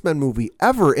an X-Men movie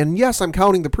ever. And yes, I'm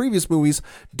counting the previous movies,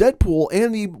 Deadpool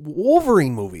and the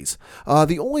Wolverine movies.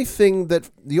 It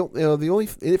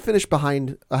finished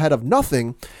ahead of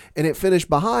nothing, and it finished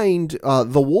behind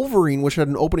the Wolverine, which had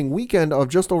an opening weekend of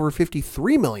just over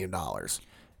 $53 million.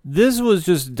 This was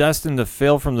just destined to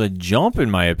fail from the jump,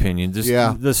 in my opinion.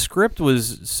 The script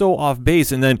was so off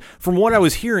base. And then from what I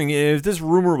was hearing, if this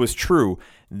rumor was true,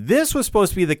 this was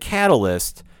supposed to be the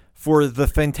catalyst for the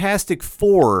Fantastic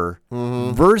Four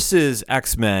versus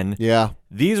X-Men. Yeah.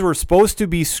 These were supposed to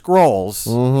be Skrulls,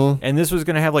 and this was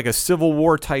going to have like a Civil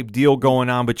War type deal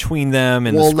going on between them.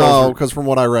 And no, because from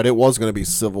what I read, it was going to be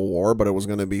Civil War, but it was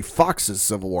going to be Fox's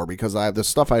Civil War because the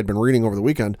stuff I had been reading over the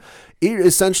weekend, it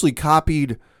essentially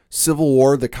copied Civil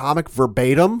War, the comic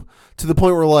verbatim, to the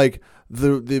point where like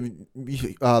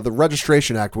the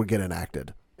Registration Act would get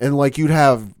enacted, and like you'd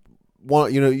have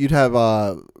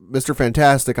Mr.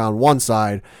 Fantastic on one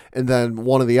side and then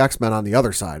one of the X-Men on the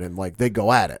other side, and like they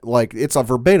go at it. Like it's a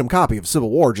verbatim copy of Civil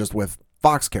War, just with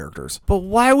Fox characters. But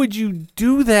why would you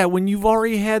do that when you've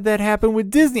already had that happen with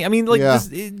Disney? I mean, like, Yeah.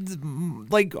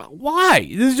 why?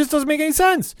 This just doesn't make any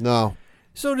sense. No.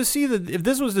 So to see that if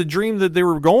this was the dream that they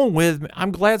were going with,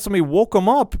 I'm glad somebody woke them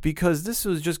up, because this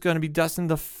was just going to be destined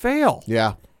to fail.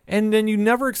 Yeah. And then you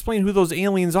never explain who those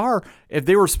aliens are. If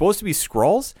they were supposed to be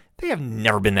Skrulls, they have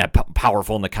never been that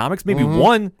powerful in the comics. Maybe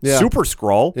one Super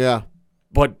Skrull. Yeah.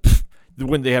 But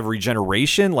when they have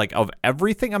regeneration, like, of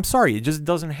everything, I'm sorry, it just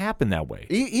doesn't happen that way.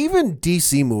 Even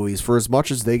DC movies, for as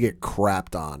much as they get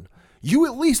crapped on, you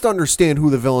at least understand who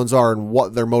the villains are and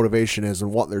what their motivation is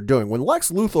and what they're doing. When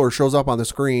Lex Luthor shows up on the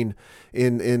screen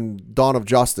in Dawn of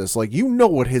Justice, like, you know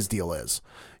what his deal is.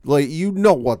 Like, you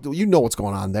know what's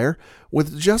going on there.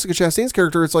 With Jessica Chastain's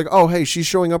character, it's like, oh, hey, she's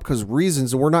showing up because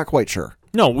reasons, and we're not quite sure.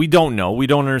 No, we don't know. We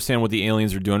don't understand what the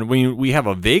aliens are doing. We have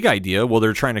a vague idea. Well,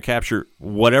 they're trying to capture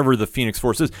whatever the Phoenix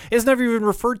Force is. It's never even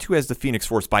referred to as the Phoenix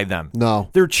Force by them. No.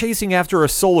 They're chasing after a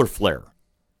solar flare.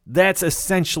 That's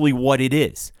essentially what it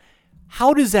is.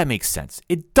 How does that make sense?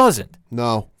 It doesn't.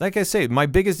 No. Like I say, my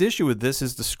biggest issue with this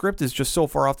is the script is just so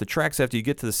far off the tracks after you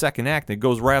get to the second act, and it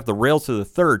goes right off the rails to the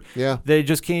third. Yeah. They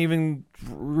just can't even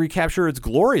recapture its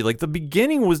glory. Like, the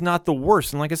beginning was not the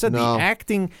worst. And like I said, No. the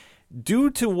acting, due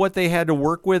to what they had to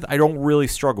work with, I don't really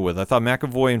struggle with. I thought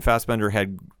McAvoy and Fassbender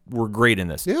were great in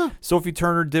this. Yeah. Sophie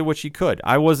Turner did what she could.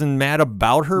 I wasn't mad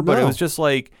about her, but it No. was just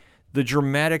like the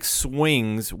dramatic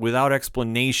swings without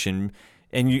explanation.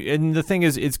 And the thing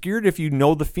is, it's geared if you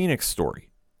know the Phoenix story.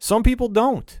 Some people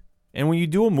don't. And when you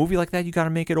do a movie like that, you got to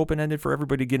make it open-ended for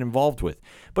everybody to get involved with.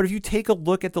 But if you take a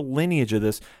look at the lineage of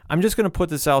this, I'm just going to put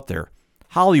this out there.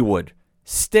 Hollywood,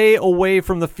 stay away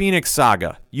from the Phoenix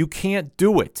saga. You can't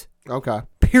do it. Okay.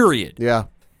 Period. Yeah.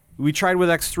 We tried with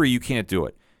X3, you can't do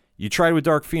it. You tried with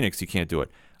Dark Phoenix, you can't do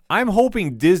it. I'm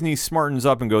hoping Disney smartens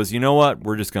up and goes, you know what?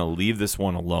 We're just going to leave this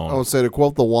one alone. I would say, to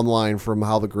quote the one line from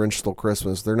How the Grinch Stole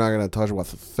Christmas, they're not going to touch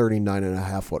with a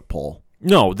 39.5-foot pole.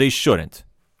 No, they shouldn't.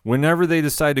 Whenever they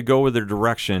decide to go with their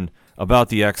direction about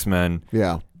the X-Men,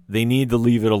 Yeah. they need to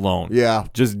leave it alone. Yeah.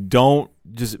 Just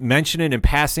mention it in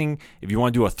passing. If you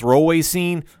want to do a throwaway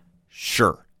scene,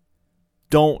 sure.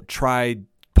 Don't try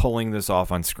pulling this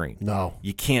off on screen. No.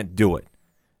 You can't do it.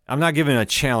 I'm not giving a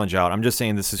challenge out. I'm just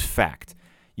saying this is fact.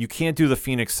 You can't do the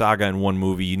Phoenix saga in one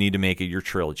movie. You need to make it your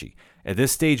trilogy. At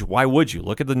this stage, why would you?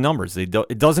 Look at the numbers. It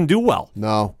doesn't do well.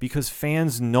 No. Because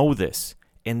fans know this,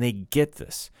 and they get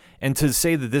this. And to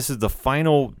say that this is the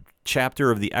final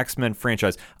chapter of the X-Men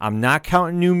franchise, I'm not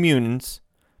counting New Mutants,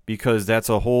 because that's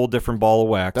a whole different ball of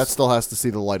wax. That still has to see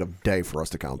the light of day for us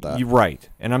to count that. You're right.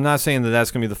 And I'm not saying that that's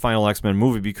going to be the final X-Men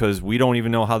movie, because we don't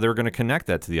even know how they're going to connect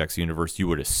that to the X universe. You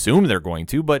would assume they're going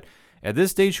to, but at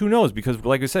this stage, who knows? Because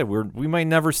like I said, we might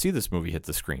never see this movie hit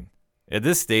the screen. At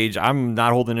this stage, I'm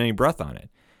not holding any breath on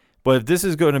it. But if this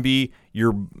is going to be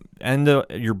your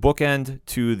bookend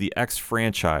to the X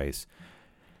franchise,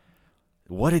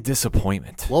 what a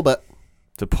disappointment. A little bit.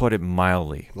 To put it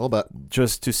mildly. A little bit.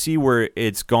 Just to see where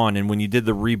it's gone. And when you did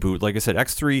the reboot, like I said,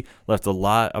 X3 left a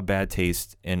lot of bad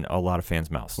taste in a lot of fans'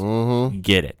 mouths. Mm-hmm.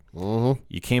 Get it. Mm-hmm.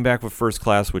 You came back with First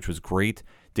Class, which was great.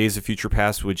 Days of Future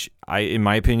Past, which in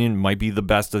my opinion, might be the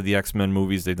best of the X-Men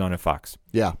movies they've done at Fox.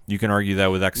 Yeah. You can argue that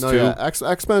with X2. No, yeah.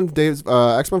 X-Men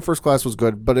X-Men First Class was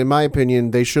good, but in my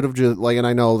opinion, they should have just, like, and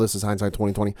I know this is hindsight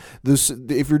 2020.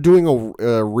 If you're doing a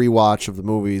rewatch of the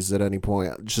movies at any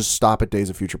point, just stop at Days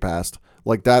of Future Past.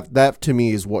 Like that to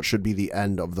me is what should be the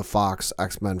end of the Fox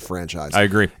X-Men franchise. I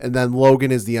agree. And then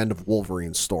Logan is the end of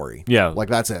Wolverine's story. Yeah. Like,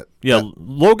 that's it. Yeah,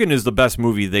 Logan is the best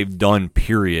movie they've done,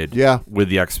 period. Yeah. With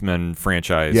the X-Men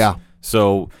franchise. Yeah.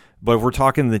 So, but if we're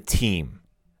talking the team,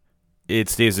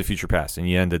 it's Days of Future Past, and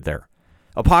you ended there.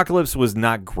 Apocalypse was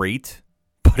not great,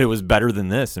 but it was better than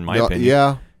this, in my opinion.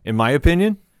 Yeah. In my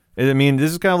opinion. I mean, this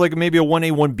is kind of like maybe a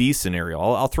 1A, 1B scenario.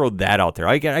 I'll throw that out there.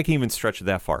 I can't even stretch it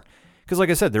that far. Because like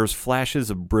I said, there was flashes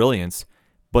of brilliance,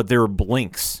 but there were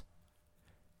blinks.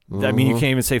 Mm-hmm. I mean, you can't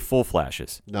even say full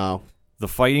flashes. No. The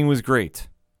fighting was great.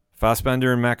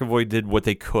 Fassbender and McAvoy did what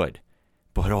they could.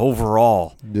 But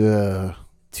overall,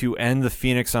 to end the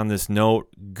Phoenix on this note,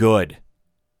 good.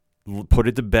 Put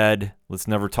it to bed. Let's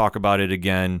never talk about it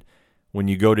again. When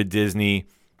you go to Disney,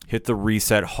 hit the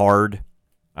reset hard.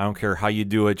 I don't care how you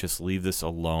do it. Just leave this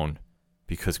alone.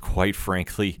 Because quite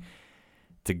frankly,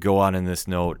 to go on in this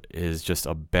note is just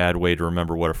a bad way to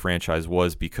remember what a franchise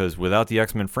was, because without the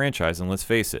X-Men franchise, and let's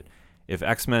face it, if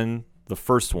X-Men the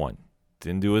first one,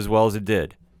 didn't do as well as it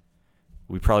did,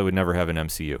 we probably would never have an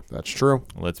MCU. That's true.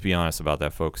 Let's be honest about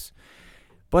that, folks.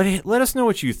 But let us know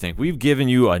what you think. We've given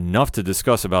you enough to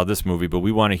discuss about this movie, but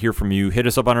we want to hear from you. Hit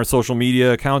us up on our social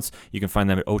media accounts. You can find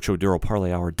them at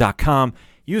ochoduroparlayhour.com.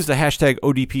 Use the hashtag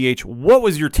ODPH. What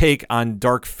was your take on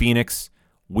Dark Phoenix?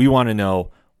 We want to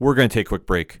know. We're going to take a quick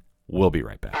break. We'll be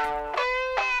right back.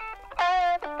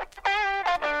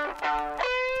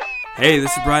 Hey,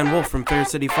 this is Brian Wolf from Fair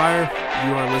City Fire.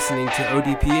 You are listening to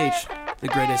ODPH, the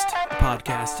greatest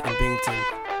podcast in Binghamton.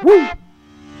 Woo!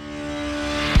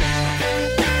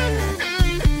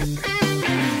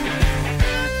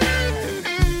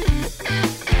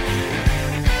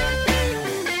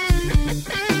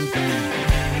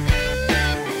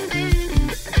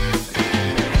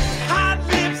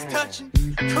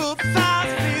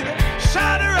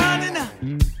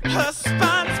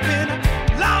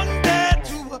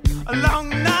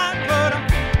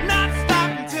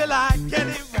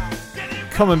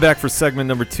 Coming back for segment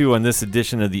number 2 on this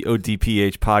edition of the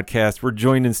ODPH podcast. We're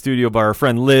joined in studio by our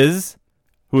friend Liz,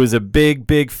 who is a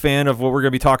big fan of what we're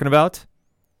going to be talking about.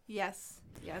 Yes,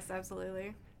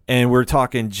 absolutely. And we're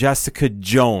talking Jessica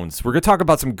Jones. We're going to talk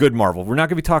about some good Marvel. We're not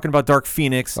going to be talking about Dark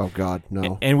Phoenix. Oh, God,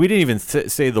 no. And we didn't even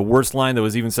say the worst line that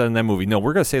was even said in that movie. No,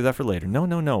 we're going to save that for later. No.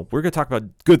 We're going to talk about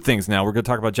good things now. We're going to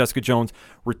talk about Jessica Jones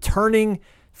returning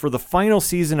for the final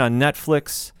season on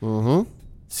Netflix. Mm-hmm.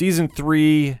 Season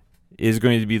 3 is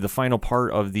going to be the final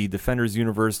part of the Defenders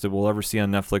universe that we'll ever see on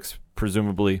Netflix,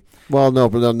 presumably. Well, no,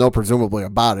 presumably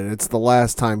about it. It's the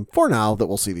last time, for now, that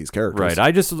we'll see these characters. Right.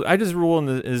 I just rule in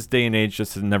this day and age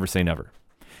just to never say never.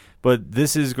 But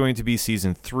this is going to be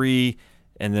season 3,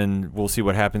 and then we'll see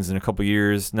what happens in a couple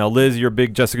years. Now, Liz, you're a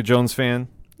big Jessica Jones fan?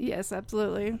 Yes,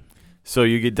 absolutely. So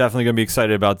you're definitely going to be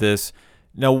excited about this.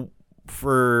 Now,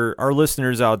 for our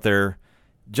listeners out there,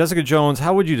 Jessica Jones,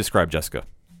 how would you describe Jessica?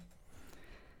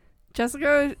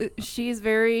 Jessica, she's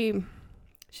very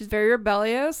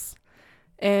rebellious,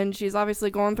 and she's obviously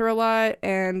going through a lot,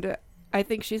 and I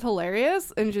think she's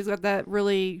hilarious, and she's got that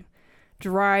really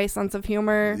dry sense of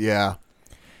humor.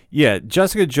 Yeah,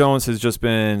 Jessica Jones has just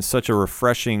been such a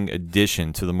refreshing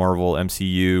addition to the Marvel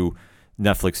MCU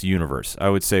Netflix universe. I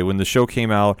would say when the show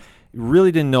came out,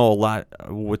 really didn't know a lot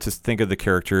what to think of the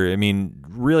character. I mean,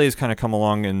 really has kind of come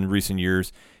along in recent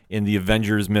years in the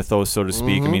Avengers mythos, so to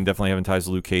speak. Mm-hmm. I mean, definitely having ties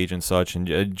to Luke Cage and such,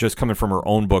 and just coming from her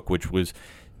own book, which was,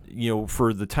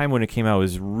 for the time when it came out, it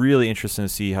was really interesting to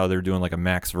see how they're doing like a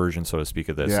Max version, so to speak,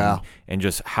 of this. Yeah. And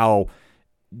just how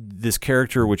this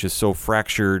character, which is so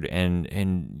fractured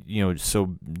and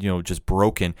so just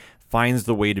broken, finds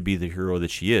the way to be the hero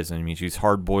that she is. I mean, she's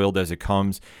hard-boiled as it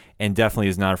comes, and definitely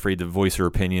is not afraid to voice her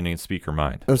opinion and speak her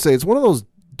mind. I would say it's one of those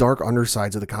dark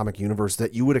undersides of the comic universe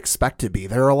that you would expect to be.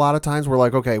 There are a lot of times where,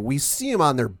 like, okay, we see them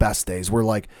on their best days. We're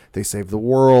like, they save the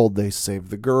world, they save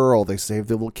the girl, they save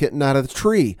the little kitten out of the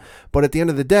tree. But at the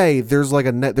end of the day, there's like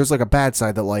a bad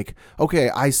side that, like, okay,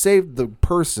 I saved the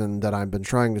person that I've been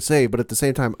trying to save, but at the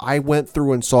same time, I went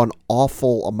through and saw an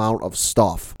awful amount of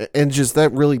stuff, and just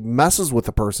that really messes with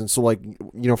the person. So, like,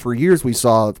 for years we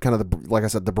saw kind of like I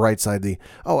said, the bright side,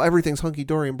 everything's hunky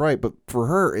dory and bright, but for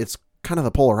her, it's kind of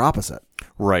the polar opposite.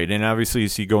 Right, and obviously you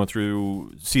see going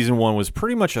through season 1 was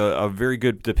pretty much a very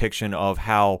good depiction of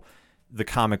how the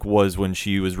comic was when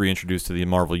she was reintroduced to the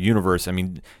Marvel Universe. I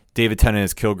mean, David Tennant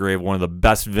as Kilgrave, one of the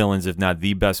best villains, if not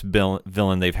the best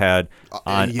villain they've had.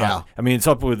 It's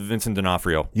up with Vincent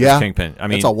D'Onofrio as Kingpin. I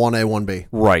mean, it's a 1A, 1B.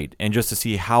 Right, and just to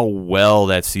see how well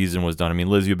that season was done. I mean,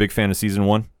 Liz, you a big fan of season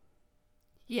 1?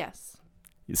 Yes.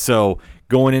 So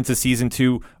going into season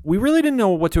 2, we really didn't know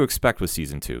what to expect with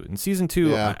season 2. In season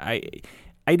 2,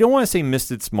 I don't want to say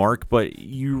missed its mark, but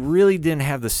you really didn't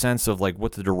have the sense of like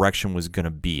what the direction was going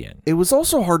to be in. It was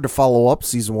also hard to follow up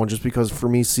season 1 just because for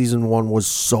me season 1 was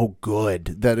so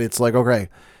good that it's like, okay,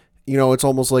 it's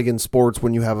almost like in sports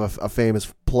when you have a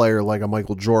famous player like a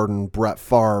Michael Jordan, Brett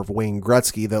Favre, Wayne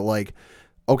Gretzky, that like,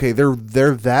 okay, they're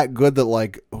that good that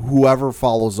like whoever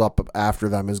follows up after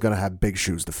them is going to have big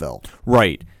shoes to fill.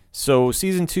 Right. So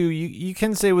season 2, you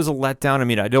can say it was a letdown. I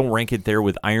mean, I don't rank it there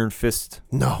with Iron Fist.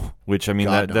 No. Which, I mean,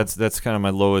 that's kind of my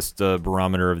lowest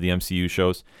barometer of the MCU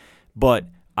shows. But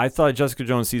I thought Jessica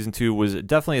Jones season 2 was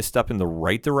definitely a step in the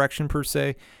right direction per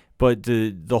se. But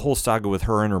the whole saga with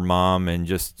her and her mom and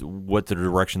just what the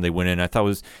direction they went in, I thought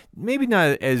was maybe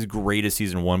not as great as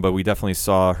season 1, but we definitely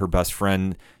saw her best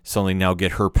friend suddenly now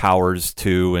get her powers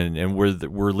too, and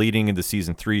we're leading into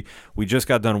season 3. We just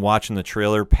got done watching the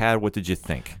trailer. Pat, what did you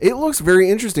think? It looks very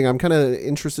interesting. I'm kind of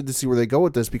interested to see where they go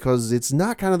with this because it's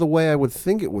not kind of the way I would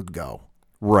think it would go.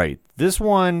 Right. This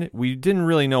one, we didn't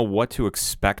really know what to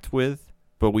expect with,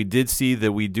 but we did see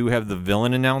that we do have the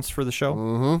villain announced for the show.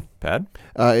 Mm-hmm. Pad?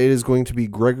 It is going to be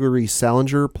Gregory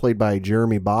Salinger, played by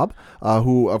Jeremy Bobb,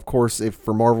 who, of course, if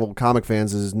for Marvel comic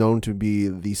fans, is known to be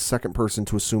the second person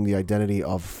to assume the identity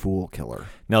of Fool Killer.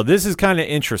 Now, this is kind of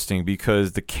interesting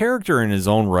because the character in his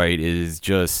own right is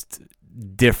just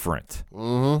different.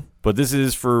 Mm-hmm. But this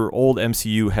is for old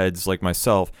MCU heads like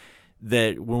myself,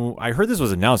 that when I heard this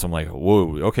was announced, I'm like,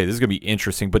 whoa, okay, this is going to be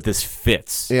interesting, but this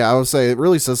fits. Yeah, I would say it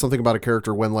really says something about a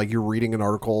character when, like, you're reading an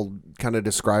article kind of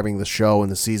describing the show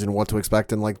and the season, what to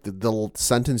expect, and, like, the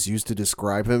sentence used to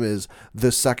describe him is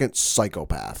the second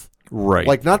psychopath. Right.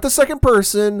 Like, not the second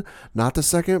person, not the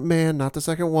second man, not the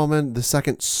second woman, the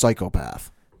second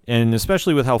psychopath. And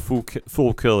especially with how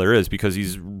Fool Killer is, because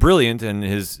he's brilliant and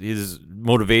his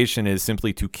motivation is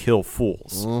simply to kill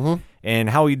fools. Mm-hmm. And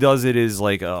how he does it is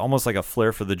like almost like a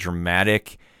flair for the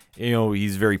dramatic. You know,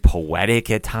 he's very poetic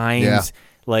at times. Yeah.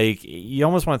 Like, you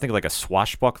almost want to think of like a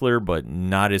swashbuckler, but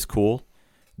not as cool.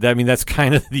 That's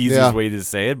kind of the easiest way to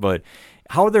say it. But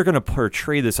how they're going to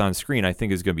portray this on screen, I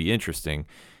think, is going to be interesting.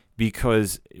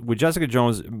 Because with Jessica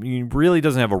Jones, he really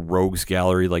doesn't have a rogues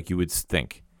gallery like you would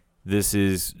think. This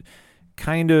is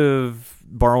kind of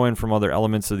borrowing from other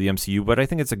elements of the MCU, but I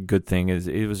think it's a good thing.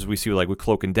 As we see, like with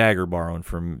Cloak and Dagger borrowing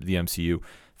from the MCU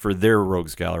for their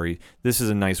rogues gallery. This is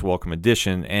a nice welcome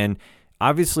addition, and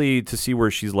obviously to see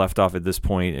where she's left off at this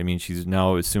point. She's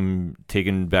now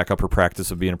taken back up her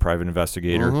practice of being a private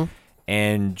investigator,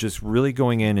 and just really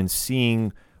going in and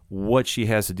seeing what she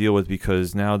has to deal with,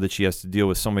 because now that she has to deal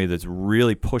with somebody that's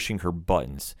really pushing her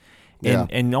buttons,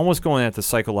 and almost going at the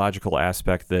psychological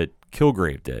aspect that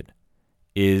Kilgrave did,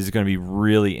 is going to be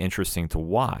really interesting to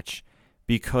watch,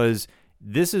 because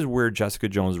this is where Jessica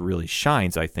Jones really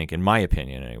shines, I think, in my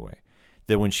opinion anyway.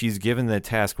 That when she's given the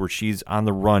task where she's on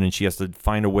the run and she has to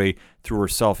find a way through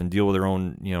herself and deal with her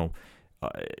own,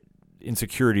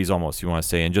 insecurities almost, you want to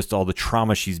say, and just all the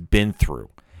trauma she's been through,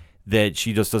 that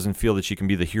she just doesn't feel that she can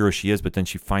be the hero she is, but then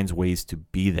she finds ways to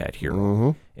be that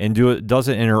hero and does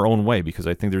it in her own way, because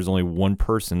I think there's only one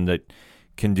person that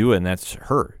can do it, and that's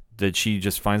her. That she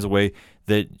just finds a way,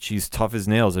 that she's tough as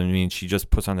nails. She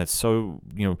just puts on that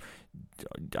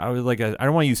I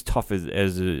don't want to use tough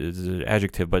as an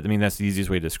adjective, but that's the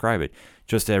easiest way to describe it.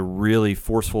 Just that really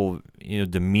forceful,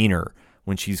 demeanor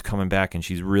when she's coming back, and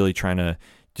she's really trying to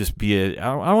just be I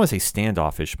don't want to say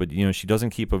standoffish, but she doesn't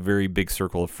keep a very big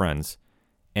circle of friends.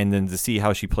 And then to see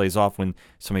how she plays off when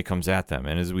somebody comes at them,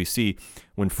 and as we see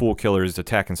when Fool Killer is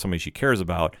attacking somebody she cares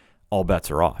about, all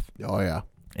bets are off. Oh yeah.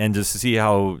 And just to see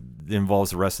how it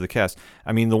involves the rest of the cast.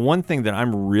 The one thing that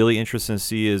I'm really interested to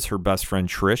see is her best friend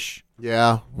Trish.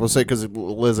 Yeah, we'll say, because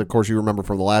Liz, of course, you remember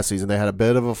from the last season, they had a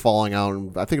bit of a falling out,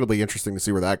 and I think it'll be interesting to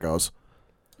see where that goes.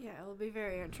 Yeah, it'll be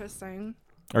very interesting.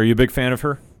 Are you a big fan of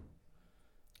her?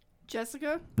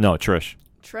 Jessica? No, Trish.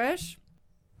 Trish?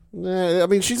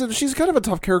 She's kind of a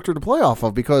tough character to play off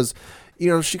of, because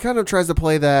she kind of tries to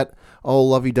play that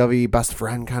lovey-dovey best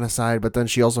friend kind of side, but then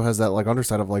she also has that like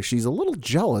underside of like she's a little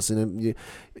jealous, and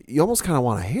you almost kind of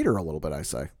want to hate her a little bit, I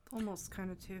say. Almost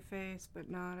kind of two-faced, but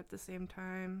not at the same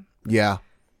time. Yeah.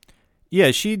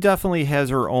 Yeah, she definitely has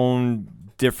her own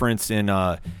difference in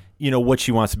what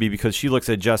she wants to be, because she looks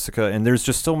at Jessica and there's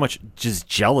just so much just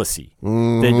jealousy.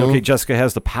 That, okay, Jessica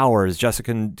has the powers,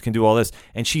 Jessica can do all this,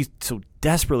 and she so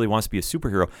desperately wants to be a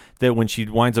superhero that when she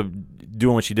winds up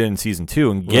doing what she did in season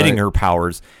 2 and getting her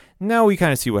powers, now we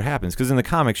kind of see what happens, because in the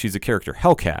comics she's a character,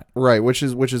 Hellcat. Right, which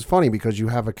is funny, because you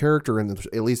have a character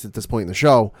at least at this point in the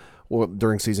show,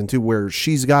 during season 2, where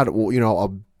she's got a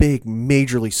big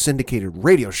majorly syndicated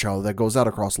radio show that goes out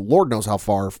across Lord knows how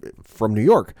far from New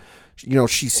York.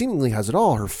 She seemingly has it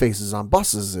all. Her face is on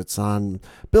buses, it's on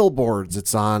billboards,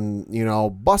 it's on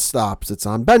bus stops, it's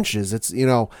on benches, it's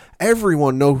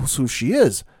everyone knows who she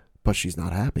is, but she's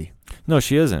not happy. No,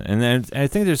 she isn't. And then I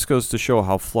think this goes to show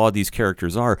how flawed these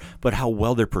characters are, but how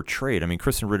well they're portrayed.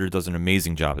 Kristen Ritter does an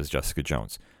amazing job as Jessica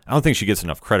Jones. I don't think she gets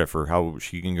enough credit for how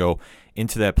she can go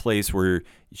into that place where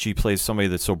she plays somebody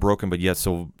that's so broken, but yet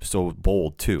so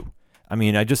bold too.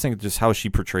 I just think just how she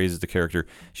portrays the character,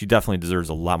 she definitely deserves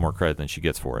a lot more credit than she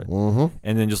gets for it.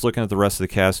 And then just looking at the rest of the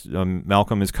cast,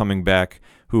 Malcolm is coming back,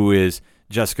 who is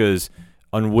Jessica's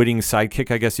unwitting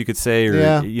sidekick, I guess you could say.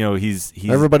 Or, he's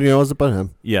everybody knows it but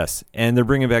him. Yes, and they're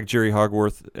bringing back Jerry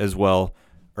Hogarth as well,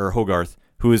 or Hogarth,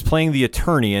 who is playing the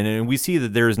attorney, and we see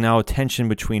that there is now a tension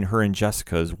between her and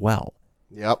Jessica as well.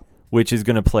 Yep. Which is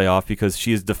going to play off because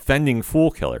she is defending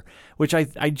Fool Killer, which I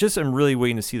just am really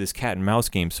waiting to see this cat and mouse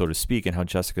game, so to speak, and how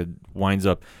Jessica winds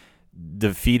up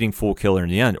defeating Fool Killer in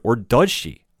the end. Or does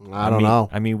she? I don't know.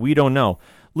 We don't know.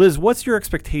 Liz, what's your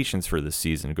expectations for this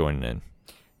season going in?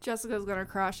 Jessica's going to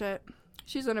crush it.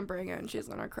 She's gonna bring it and she's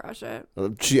gonna crush it.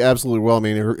 She absolutely will. I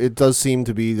mean, it does seem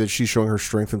to be that she's showing her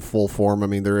strength in full form. I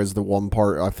mean, there is the one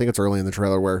part, I think it's early in the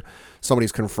trailer, where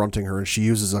somebody's confronting her and she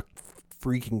uses a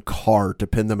freaking car to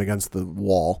pin them against the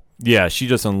wall. Yeah, she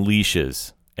just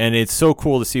unleashes. And it's so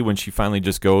cool to see when she finally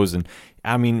just goes. And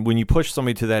I mean, when you push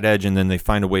somebody to that edge and then they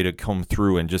find a way to come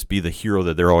through and just be the hero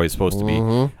that they're always supposed to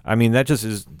be. I mean, that just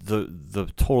is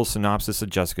the total synopsis of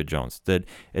Jessica Jones. That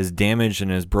as damaged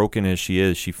and as broken as she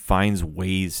is, she finds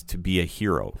ways to be a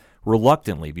hero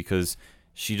reluctantly because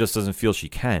she just doesn't feel she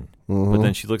can. But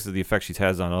then she looks at the effect she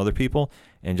has on other people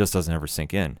and just doesn't ever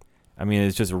sink in. I mean,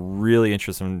 it's just a really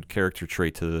interesting character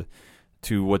trait to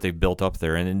what they've built up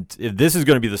there. And if this is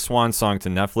going to be the swan song to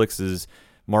Netflix's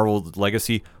Marvel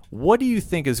legacy, what do you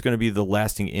think is going to be the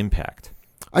lasting impact?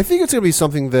 I think it's going to be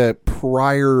something that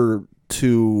prior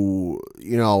to,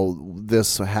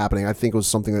 this happening, I think it was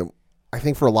something that I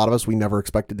think for a lot of us we never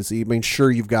expected to see. I mean, sure,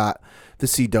 you've got the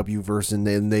CW verse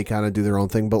and they kind of do their own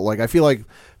thing, but like I feel like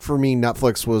for me,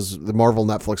 the Marvel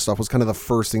Netflix stuff was kind of the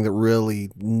first thing that really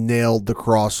nailed the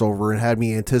crossover and had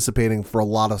me anticipating for a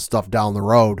lot of stuff down the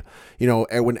road.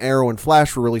 When Arrow and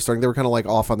Flash were really starting, they were kind of like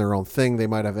off on their own thing. They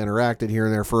might have interacted here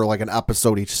and there for like an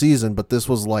episode each season, but this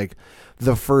was like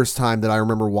the first time that I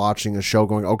remember watching a show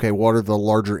going, okay, what are the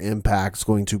larger impacts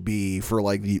going to be for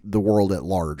like the world at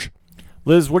large?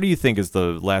 Liz, what do you think is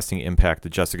the lasting impact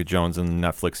of Jessica Jones in the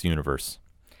Netflix universe?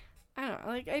 I don't know.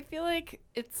 Like, I feel like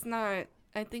it's not.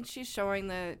 I think she's showing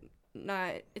that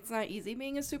it's not easy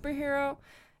being a superhero,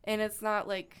 and it's not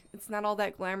all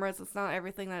that glamorous. It's not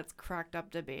everything that it's cracked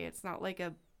up to be. It's not like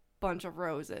a bunch of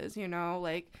roses,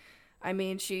 Like, I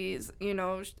mean, she's,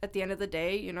 at the end of the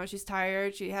day, she's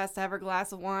tired. She has to have her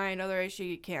glass of wine, otherwise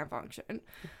she can't function.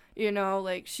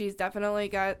 Like she's definitely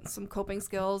got some coping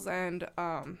skills, and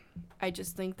I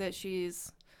just think that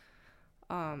she's,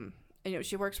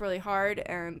 she works really hard,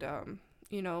 and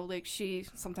like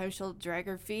sometimes she'll drag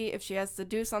her feet if she has to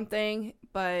do something,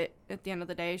 but at the end of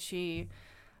the day, she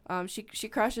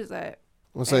crushes it.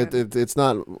 I'll say it's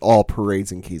not all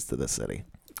parades and keys to the city.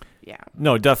 Yeah.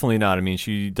 No, definitely not. I mean,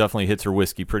 she definitely hits her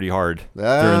whiskey pretty hard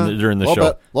during the show.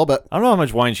 A little bit. I don't know how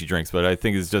much wine she drinks, but I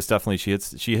think it's just definitely she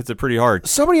hits it pretty hard.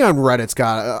 Somebody on Reddit's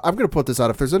got. I'm going to put this out.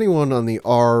 If there's anyone on the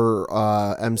R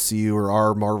MCU or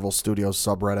R Marvel Studios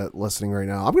subreddit listening right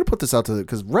now, I'm going to put this out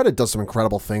because Reddit does some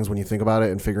incredible things when you think about it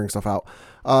and figuring stuff out.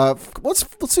 Let's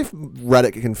see if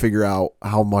Reddit can figure out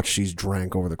how much she's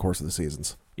drank over the course of the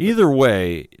seasons. Either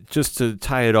way, just to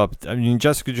tie it up, I mean,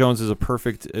 Jessica Jones is a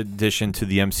perfect addition to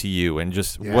the MCU and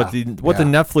just what the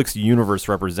Netflix universe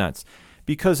represents.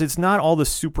 Because it's not all the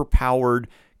super-powered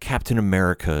Captain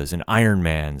Americas and Iron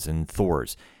Mans and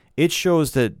Thors. It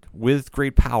shows that with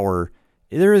great power,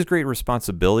 there is great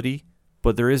responsibility,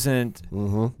 but there isn't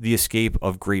the escape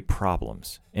of great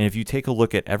problems. And if you take a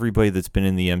look at everybody that's been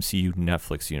in the MCU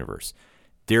Netflix universe,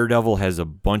 Daredevil has a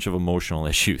bunch of emotional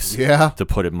issues, to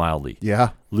put it mildly.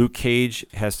 Yeah. Luke Cage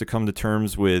has to come to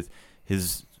terms with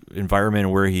his environment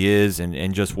and where he is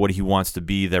and just what he wants to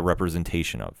be that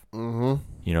representation of.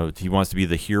 He wants to be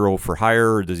the hero for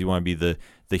hire, or does he want to be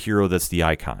the hero that's the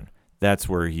icon? That's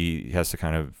where he has to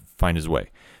kind of find his way.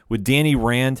 With Danny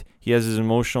Rand, he has his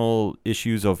emotional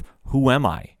issues of who am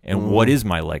I and what is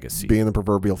my legacy? Being the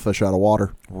proverbial fish out of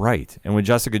water. Right. And with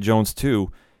Jessica Jones,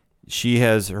 too, she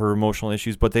has her emotional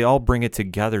issues, but they all bring it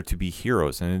together to be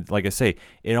heroes. And like I say,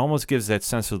 it almost gives that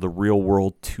sense of the real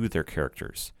world to their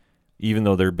characters, even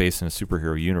though they're based in a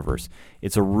superhero universe.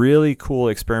 It's a really cool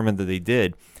experiment that they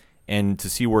did. And to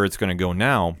see where it's going to go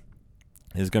now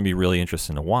is going to be really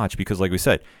interesting to watch because, like we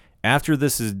said, after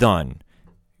this is done,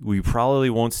 we probably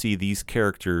won't see these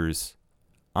characters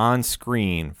on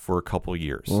screen for a couple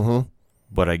years.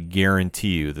 But I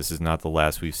guarantee you this is not the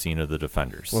last we've seen of the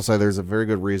Defenders. I'll say there's a very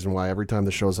good reason why every time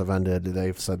the shows have ended,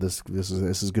 they've said this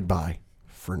is goodbye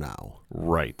for now.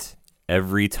 Right.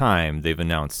 Every time they've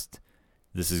announced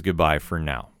this is goodbye for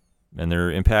now. And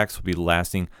their impacts will be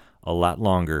lasting a lot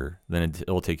longer than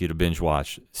it'll take you to binge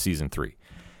watch Season 3.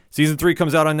 Season 3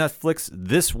 comes out on Netflix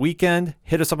this weekend.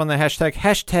 Hit us up on the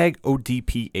hashtag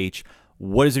ODPH.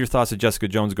 What is your thoughts of Jessica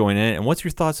Jones going in, and what's your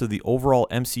thoughts of the overall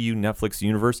MCU Netflix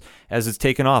universe as it's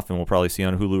taken off and we'll probably see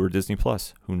on Hulu or Disney+.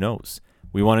 Who knows?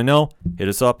 We want to know. Hit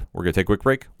us up. We're going to take a quick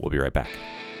break. We'll be right back.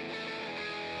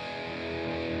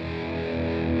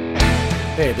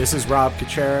 Hey, this is Rob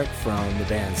Kacharik from the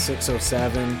band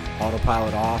 607,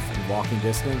 Autopilot Off, and Walking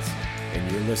Distance,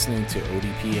 and you're listening to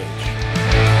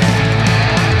ODPH.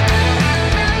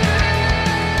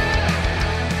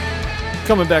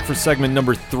 Coming back for segment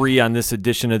number 3 on this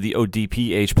edition of the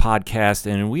ODPH podcast,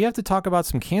 and we have to talk about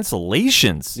some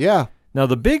cancellations. Yeah. Now,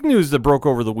 the big news that broke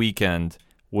over the weekend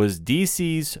was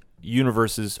DC's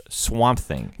Universe's Swamp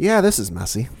Thing. Yeah, this is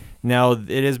messy. Now,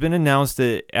 it has been announced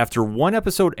that after one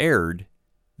episode aired,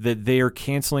 that they are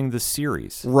canceling the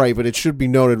series. Right, but it should be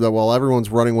noted that while everyone's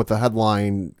running with the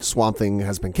headline Swamp Thing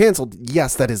has been canceled,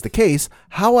 yes, that is the case.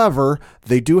 However,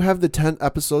 they do have the 10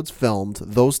 episodes filmed.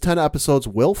 Those 10 episodes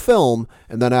will film,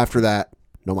 and then after that,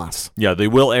 no mas. Yeah, they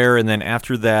will air, and then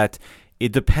after that,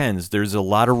 it depends. There's a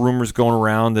lot of rumors going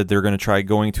around that they're going to try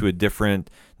going to a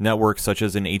different network, such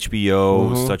as an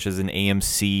HBO, such as an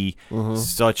AMC,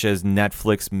 such as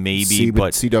Netflix, maybe.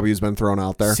 But CW's been thrown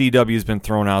out there. CW's been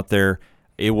thrown out there.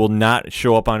 It will not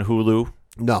show up on Hulu.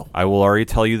 No. I will already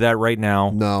tell you that right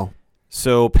now. No.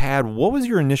 So, Pad, what was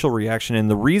your initial reaction and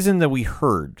the reason that we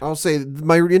heard? I'll say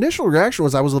my initial reaction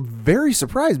was I was very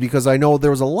surprised because I know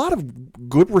there was a lot of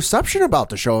good reception about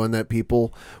the show and that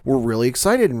people were really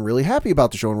excited and really happy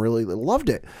about the show and really loved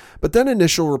it. But then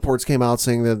initial reports came out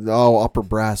saying that, Upper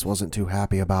Brass wasn't too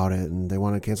happy about it and they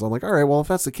want to cancel. I'm like, all right, well, if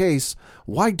that's the case,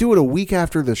 why do it a week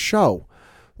after the show?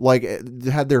 Like, it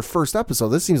had their first episode.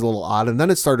 This seems a little odd. And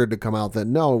then it started to come out that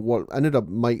no, what ended up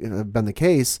might have been the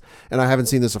case. And I haven't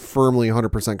seen this firmly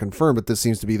 100% confirmed, but this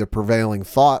seems to be the prevailing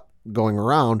thought going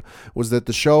around, was that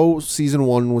the show season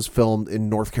 1 was filmed in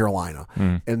North Carolina.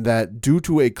 And that due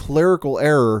to a clerical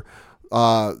error,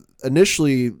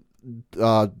 initially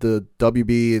the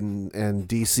WB and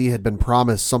DC had been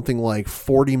promised something like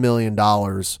 $40 million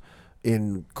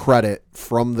in credit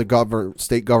from the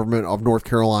state government of North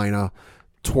Carolina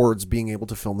towards being able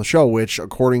to film the show, which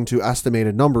according to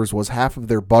estimated numbers was half of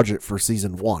their budget for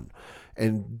season 1.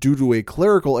 And due to a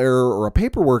clerical error or a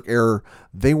paperwork error,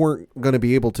 they weren't going to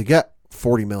be able to get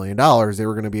 $40 million. They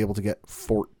were going to be able to get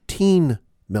 $14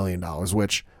 million,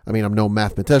 which, I mean, I'm no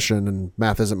mathematician and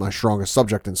math isn't my strongest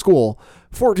subject in school.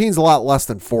 14 is a lot less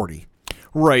than 40.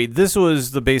 Right. This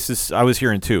was the basis I was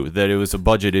hearing, too, that it was a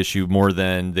budget issue more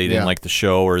than they didn't like the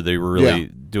show or they were really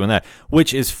doing that,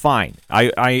 which is fine.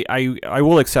 I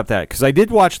will accept that because I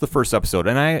did watch the first episode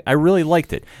and I really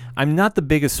liked it. I'm not the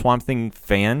biggest Swamp Thing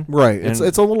fan. Right. It's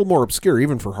a little more obscure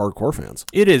even for hardcore fans.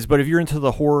 It is, but if you're into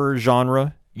the horror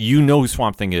genre, you know who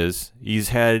Swamp Thing is. He's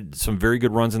had some very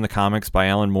good runs in the comics by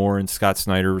Alan Moore and Scott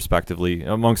Snyder, respectively,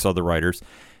 amongst other writers.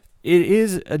 It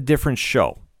is a different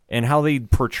show. And how they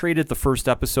portrayed it the first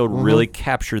episode really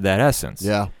captured that essence.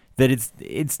 Yeah. That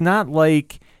it's not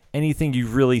like anything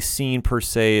you've really seen per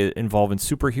se involving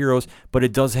superheroes, but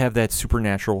it does have that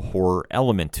supernatural horror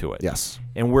element to it. Yes.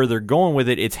 And where they're going with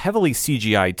it, it's heavily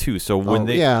CGI too. So when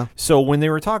when they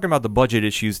were talking about the budget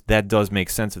issues, that does make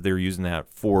sense if they were using that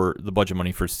for the budget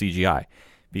money for CGI.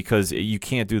 Because you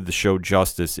can't do the show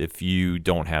justice if you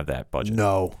don't have that budget.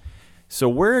 No. So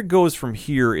where it goes from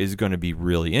here is going to be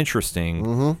really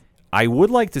interesting. I would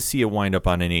like to see it wind up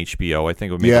on an HBO. I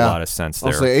think it would make a lot of sense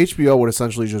there. I'll say HBO would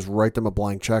essentially just write them a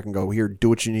blank check and go, here, do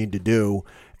what you need to do.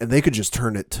 And they could just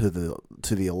turn it to the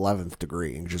 11th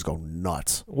degree and just go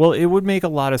nuts. Well, it would make a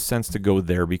lot of sense to go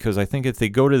there because I think if they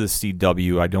go to the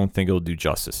CW, I don't think it'll do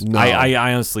justice. No. I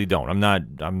honestly don't. I'm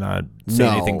not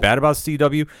saying anything bad about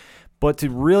CW, but to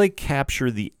really capture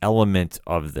the element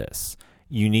of this,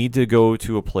 you need to go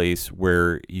to a place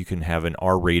where you can have an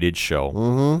R-rated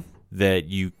show that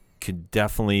you could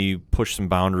definitely push some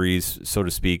boundaries, so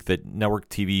to speak, that network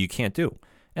TV you can't do.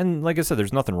 And like I said,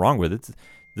 there's nothing wrong with it.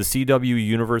 The CW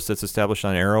universe that's established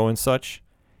on Arrow and such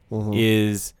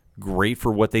is great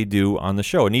for what they do on the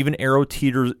show. And even Arrow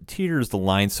teeters the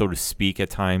line, so to speak, at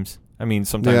times. I mean,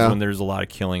 sometimes when there's a lot of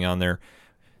killing on there,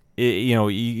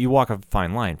 you walk a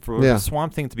fine line. For the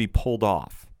Swamp Thing to be pulled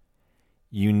off,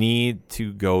 you need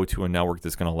to go to a network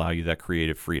that's going to allow you that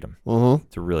creative freedom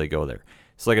to really go there.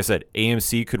 So like I said,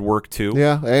 AMC could work too.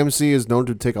 Yeah, AMC is known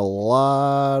to take a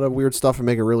lot of weird stuff and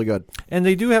make it really good. And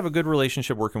they do have a good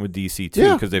relationship working with DC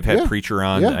too, because they've had Preacher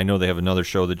on. I know they have another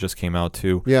show that just came out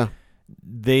too. Yeah.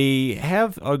 They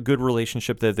have a good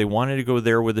relationship that if they wanted to go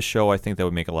there with the show, I think that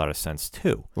would make a lot of sense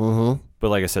too. But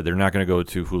like I said, they're not going to go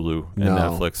to Hulu and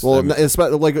Netflix. Well, it's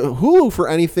like Hulu for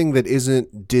anything that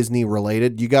isn't Disney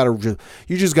related. You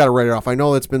just got to write it off. I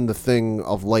know that's been the thing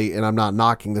of late, and I'm not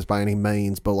knocking this by any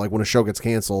means. But like when a show gets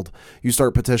canceled, you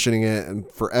start petitioning it, and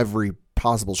for every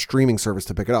possible streaming service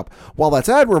to pick it up. While that's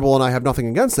admirable, and I have nothing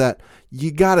against that,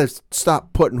 you got to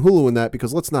stop putting Hulu in that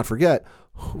because let's not forget.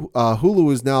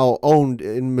 Hulu is now owned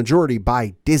in majority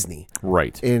by Disney.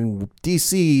 Right. In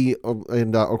DC,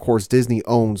 and of course, Disney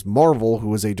owns Marvel,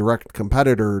 who is a direct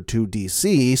competitor to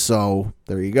DC. So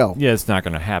there you go. Yeah, it's not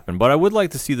going to happen. But I would like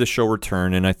to see the show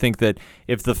return. And I think that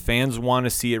if the fans want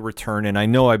to see it return, and I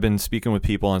know I've been speaking with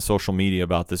people on social media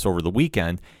about this over the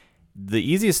weekend, the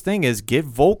easiest thing is get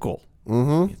vocal.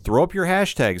 Throw up your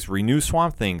hashtags, renew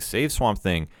Swamp Thing, save Swamp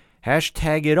Thing.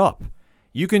 Hashtag it up.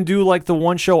 You can do like the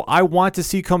one show I want to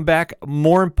see come back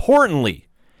more importantly,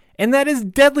 and that is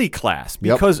Deadly Class.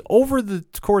 Because over the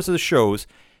course of the shows,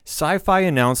 Sci-Fi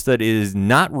announced that it is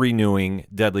not renewing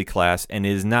Deadly Class and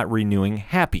is not renewing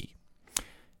Happy.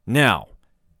 Now,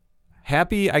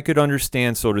 Happy I could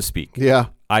understand, so to speak. Yeah.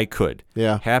 I could.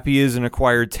 Yeah. Happy is an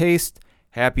acquired taste.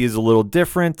 Happy is a little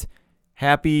different.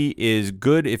 Happy is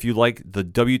good if you like the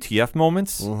WTF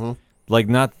moments. Mm-hmm. Like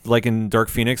not like in Dark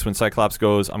Phoenix when Cyclops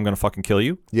goes, I'm going to fucking kill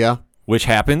you. Yeah. Which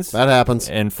happens. That happens.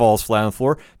 And falls flat on the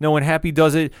floor. No, when Happy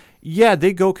does it, yeah,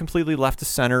 they go completely left to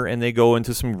center and they go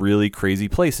into some really crazy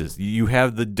places. You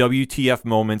have the WTF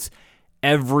moments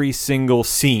every single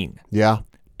scene. Yeah.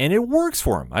 And it works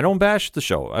for him. I don't bash the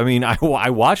show. I mean, I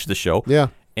watch the show. Yeah.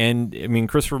 And, I mean,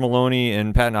 Christopher Maloney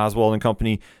and Patton Oswalt and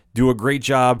company do a great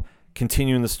job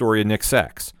continuing the story of Nick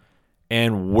Sachs.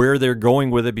 And where they're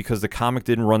going with it, because the comic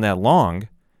didn't run that long,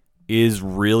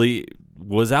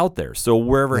 was out there. So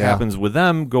wherever it happens with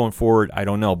them going forward, I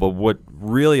don't know. But what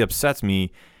really upsets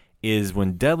me is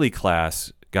when Deadly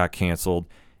Class got canceled,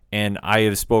 and I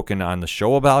have spoken on the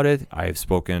show about it. I have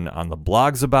spoken on the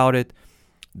blogs about it.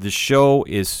 The show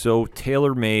is so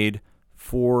tailor-made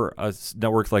for a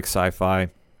network like Sci-Fi,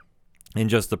 and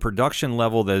just the production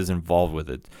level that is involved with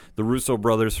it. The Russo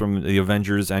brothers from the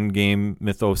Avengers Endgame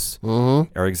mythos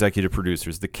are executive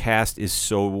producers. The cast is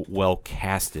so well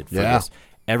casted for this.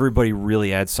 Everybody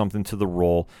really adds something to the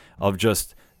role of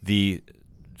just the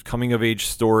coming-of-age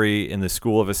story in the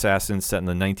School of Assassins set in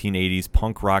the 1980s,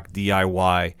 punk rock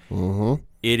DIY.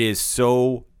 It is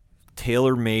so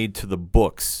tailor-made to the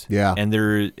books. Yeah.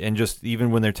 And just even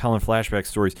when they're telling flashback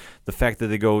stories, the fact that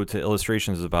they go to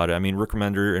illustrations about it. I mean, Rick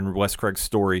Remender and Wes Craig's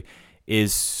story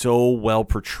is so well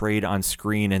portrayed on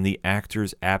screen, and the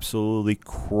actors absolutely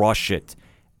crush it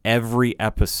every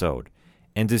episode.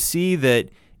 And to see that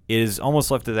it is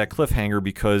almost left at that cliffhanger,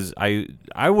 because I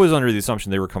was under the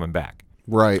assumption they were coming back.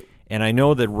 Right. And I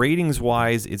know that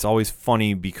ratings-wise, it's always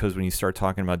funny because when you start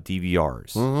talking about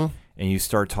DVRs and you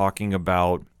start talking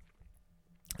about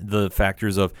the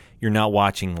factors of you're not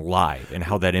watching live and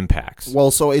how that impacts. Well,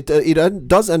 so it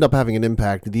does end up having an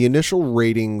impact. The initial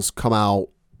ratings come out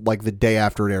like the day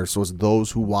after it airs, so it's those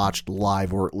who watched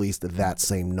live or at least that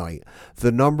same night.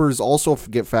 The numbers also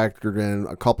get factored in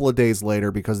a couple of days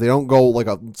later, because they don't go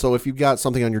so if you've got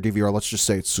something on your DVR, let's just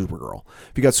say it's Supergirl.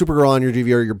 If you got Supergirl on your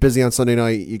DVR, you're busy on Sunday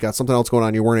night, you got something else going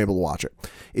on, you weren't able to watch it.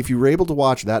 If you were able to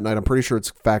watch that night, I'm pretty sure it's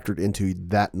factored into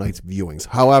that night's viewings.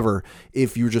 However,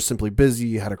 if you're just simply busy,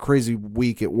 you had a crazy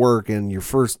week at work, and your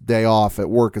first day off at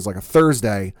work is like a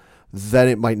Thursday, then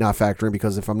it might not factor in,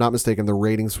 because if I'm not mistaken, the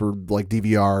ratings for like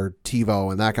DVR,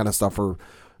 TiVo, and that kind of stuff for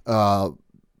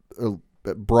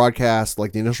broadcast,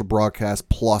 like the initial broadcast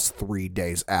plus 3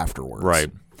 days afterwards. Right.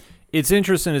 It's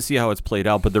interesting to see how it's played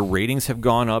out, but the ratings have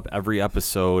gone up every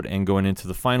episode, and going into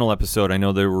the final episode, I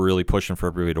know they were really pushing for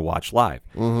everybody to watch live.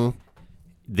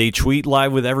 They tweet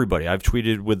live with everybody. I've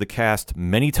tweeted with the cast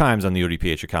many times on the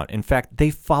ODPH account. In fact,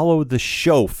 they follow the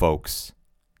show, folks.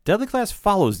 Deadly Class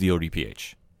follows the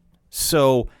ODPH.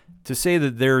 So to say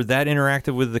that they're that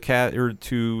interactive with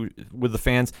the with the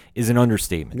fans is an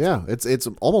understatement. Yeah, it's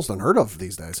almost unheard of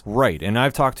these days. Right, and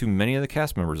I've talked to many of the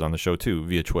cast members on the show too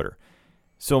via Twitter.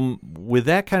 So with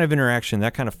that kind of interaction,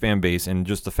 that kind of fan base, and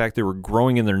just the fact they were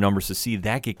growing in their numbers, to see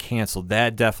that get canceled,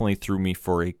 that definitely threw me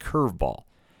for a curveball.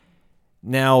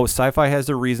 Now, Sci-Fi has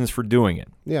their reasons for doing it.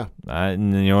 Yeah.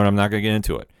 And you know what? I'm not going to get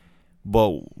into it.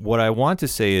 But what I want to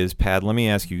say is, Pat, let me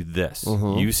ask you this.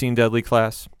 You've seen Deadly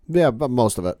Class? Yeah, but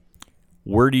most of it.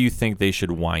 Where do you think they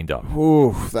should wind up?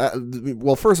 Well,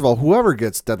 first of all, whoever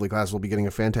gets Deadly Class will be getting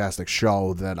a fantastic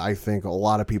show that I think a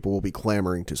lot of people will be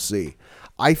clamoring to see.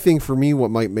 I think for me, what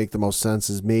might make the most sense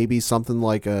is maybe something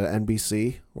like a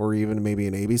NBC or even maybe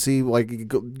an ABC. Like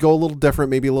go a little different,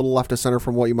 maybe a little left of center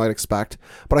from what you might expect.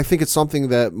 But I think it's something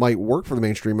that might work for the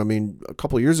mainstream. I mean, a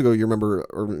couple of years ago, you remember,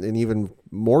 and even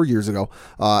more years ago,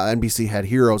 NBC had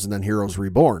Heroes and then Heroes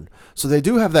Reborn. So they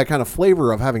do have that kind of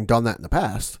flavor of having done that in the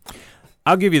past.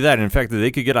 I'll give you that. In fact, if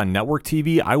they could get on network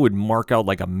TV, I would mark out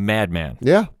like a madman.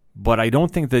 Yeah. But I don't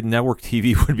think that network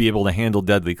TV would be able to handle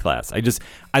Deadly Class.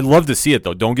 I'd love to see it,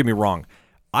 though. Don't get me wrong.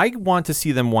 I want to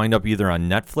see them wind up either on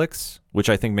Netflix, which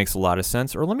I think makes a lot of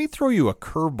sense, or let me throw you a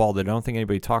curveball that I don't think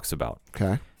anybody talks about.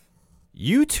 Okay.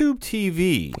 YouTube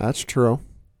TV. That's true.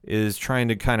 Is trying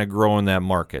to kind of grow in that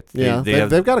market.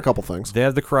 They've got a couple things. They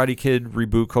have the Karate Kid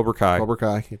reboot, Cobra Kai. Cobra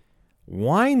Kai.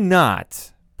 Why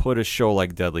not put a show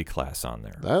like Deadly Class on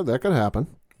there? That could happen.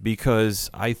 Because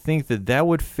I think that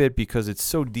would fit, because it's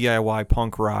so DIY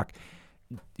punk rock.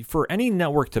 For any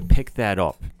network to pick that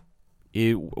up,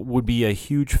 it would be a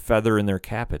huge feather in their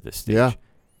cap at this stage. Yeah.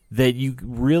 that you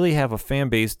really have a fan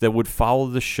base that would follow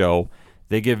the show.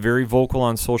 They get very vocal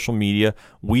on social media.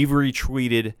 We've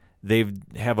retweeted. They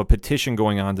have a petition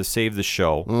going on to save the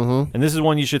show. Mm-hmm. And this is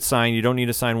one you should sign. You don't need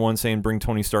to sign one saying bring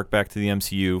Tony Stark back to the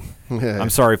MCU. I'm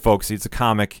sorry, folks. It's a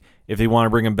comic. If they want to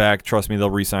bring him back, trust me, they'll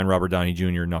re-sign Robert Downey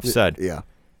Jr. Enough said. Yeah.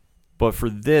 But for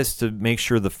this, to make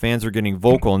sure the fans are getting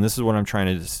vocal, and this is what I'm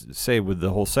trying to say with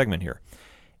the whole segment here.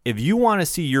 If you want to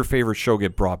see your favorite show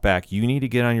get brought back, you need to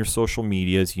get on your social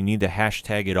medias. You need to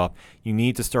hashtag it up. You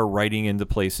need to start writing into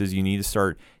places. You need to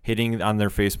start hitting on their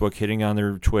Facebook, hitting on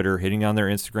their Twitter, hitting on their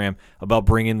Instagram about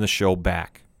bringing the show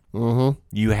back. Mm-hmm.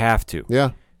 You have to.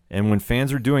 Yeah. And when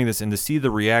fans are doing this, and to see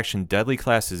the reaction Deadly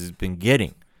Class has been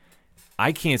getting,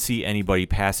 I can't see anybody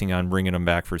passing on bringing them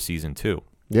back for season 2.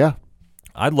 Yeah.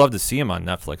 I'd love to see him on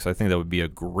Netflix. I think that would be a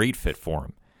great fit for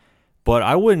him. But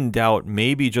I wouldn't doubt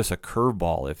maybe just a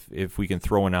curveball if we can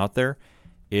throw one out there.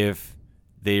 If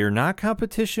they are not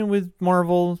competition with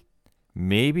Marvel,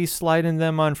 maybe sliding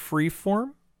them on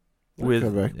Freeform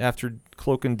after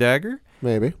Cloak and Dagger.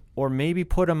 Maybe. Or maybe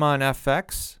put them on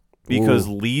FX because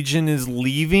Legion is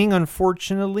leaving,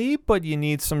 unfortunately, but you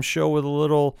need some show with a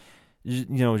little... je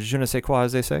ne sais quoi,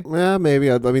 as they say. Yeah,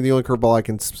 maybe. I mean, the only curveball I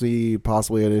can see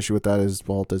possibly an issue with that is,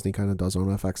 well, Disney kind of does own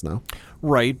FX now.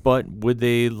 Right, but would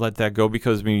they let that go?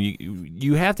 Because, I mean,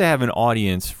 you have to have an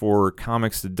audience for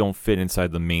comics that don't fit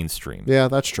inside the mainstream. Yeah,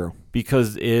 that's true.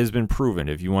 Because it has been proven.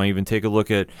 If you want to even take a look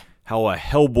at how a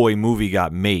Hellboy movie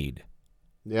got made.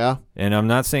 Yeah. And I'm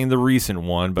not saying the recent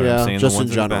one, but I'm saying just the ones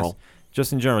in general.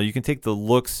 Just in general. You can take the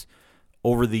looks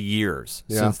over the years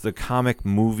since the comic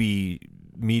movie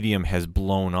medium has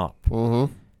blown up,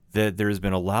 that there's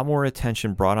been a lot more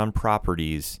attention brought on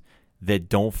properties that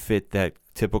don't fit that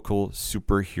typical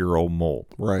superhero mold.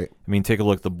 Right. I mean, take a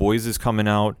look. The Boys is coming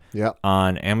out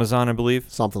on Amazon, I believe.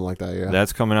 Something like that, yeah.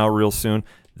 That's coming out real soon.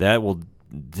 That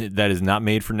is not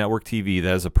made for network TV.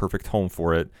 That is a perfect home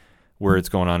for it where it's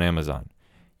going on Amazon.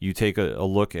 You take a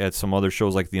look at some other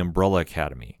shows like The Umbrella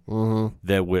Academy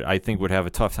that I think would have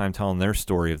a tough time telling their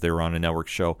story if they were on a network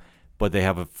show. But they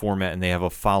have a format and they have a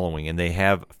following and they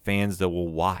have fans that will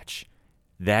watch.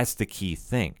 That's the key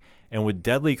thing. And with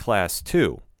Deadly Class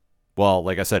 2, well,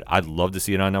 like I said, I'd love to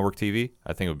see it on network TV.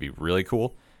 I think it would be really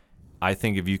cool. I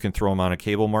think if you can throw them on a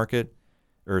cable market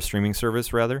or a streaming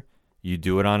service, rather, you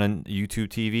do it on a YouTube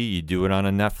TV, you do it on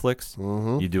a Netflix,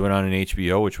 you do it on an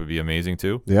HBO, which would be amazing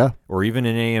too. Yeah. Or even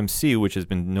an AMC, which has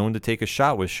been known to take a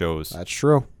shot with shows. That's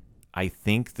true. I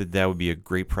think that would be a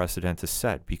great precedent to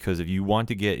set, because if you want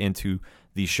to get into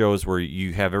these shows where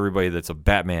you have everybody that's a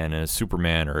Batman and a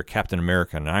Superman or a Captain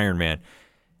America and an Iron Man,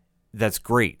 that's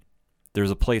great. There's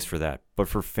a place for that. But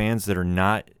for fans that are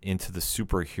not into the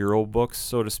superhero books,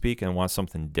 so to speak, and want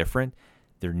something different,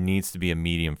 there needs to be a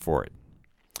medium for it.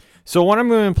 So what I'm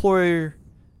going to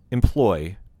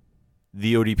employ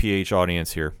the ODPH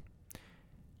audience here.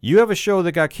 You have a show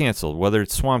that got canceled, whether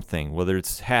it's Swamp Thing, whether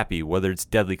it's Happy, whether it's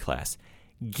Deadly Class.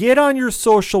 Get on your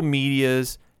social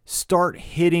medias. Start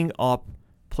hitting up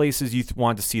places you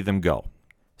want to see them go.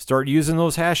 Start using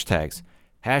those hashtags.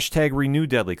 Hashtag renew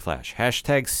Deadly Class.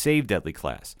 Hashtag save Deadly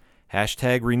Class.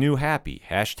 Hashtag renew Happy.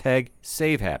 Hashtag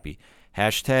save Happy.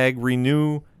 Hashtag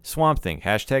renew Swamp Thing.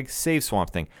 Hashtag save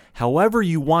Swamp Thing. However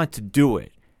you want to do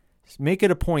it, make it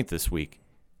a point this week.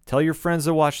 Tell your friends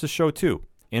to watch the show too.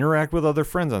 Interact with other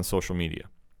friends on social media.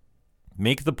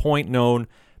 Make the point known.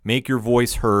 Make your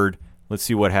voice heard. Let's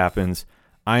see what happens.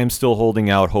 I am still holding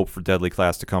out hope for Deadly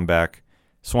Class to come back.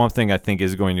 Swamp Thing, I think,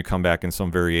 is going to come back in some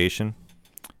variation,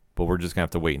 but we're just going to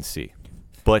have to wait and see.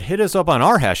 But hit us up on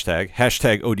our hashtag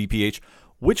ODPH.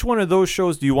 Which one of those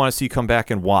shows do you want to see come back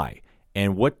and why?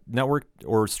 And what network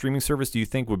or streaming service do you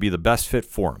think would be the best fit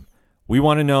for them? We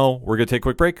want to know. We're going to take a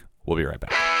quick break. We'll be right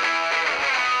back.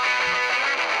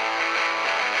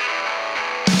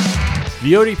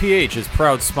 The ODPH is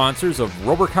proud sponsors of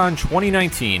RoberCon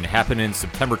 2019, happening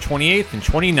September 28th and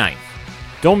 29th.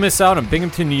 Don't miss out on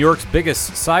Binghamton, New York's biggest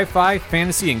sci-fi,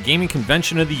 fantasy, and gaming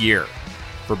convention of the year.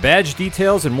 For badge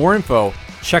details and more info,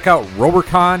 check out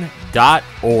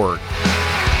robercon.org.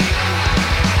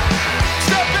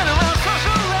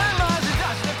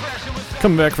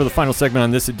 Coming back for the final segment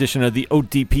on this edition of the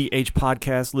ODPH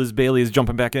podcast. Liz Bailey is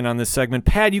jumping back in on this segment.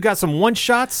 Pat, you got some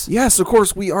one-shots? Yes, of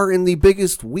course. We are in the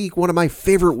biggest week, one of my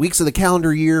favorite weeks of the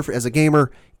calendar year as a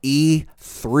gamer.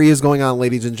 E3 is going on,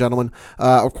 ladies and gentlemen.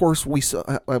 Of course,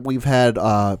 we've had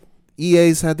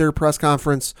EA's had their press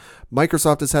conference,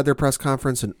 Microsoft has had their press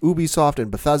conference, and Ubisoft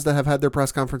and Bethesda have had their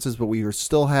press conferences, but we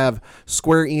still have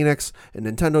Square Enix and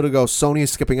Nintendo to go. Sony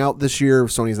is skipping out this year.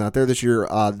 Sony's not there this year.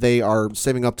 They are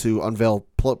saving up to unveil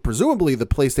presumably the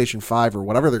PlayStation 5 or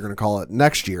whatever they're going to call it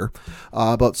next year.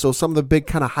 But so some of the big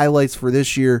kind of highlights for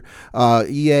this year,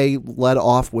 EA led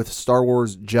off with Star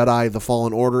Wars Jedi The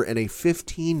Fallen Order and a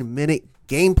 15-minute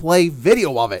gameplay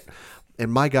video of it.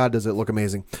 And my God, does it look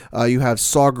amazing. You have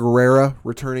Saw Gerrera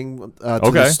returning to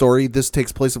the story. This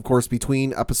takes place, of course,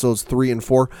 between episodes 3 and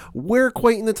 4. Where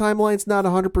quite in the timeline's not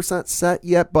 100% set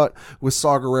yet, but with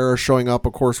Saw Gerrera showing up,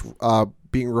 of course,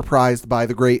 being reprised by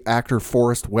the great actor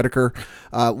Forrest Whitaker.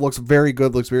 Looks very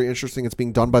good, looks very interesting. It's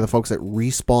being done by the folks at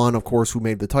Respawn, of course, who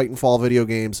made the Titanfall video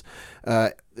games.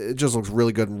 It just looks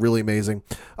really good and really amazing.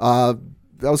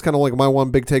 That was kind of like my one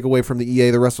big takeaway from the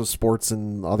EA. The rest was sports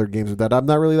and other games that I'm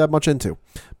not really that much into.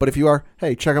 But if you are,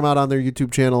 hey, check them out on their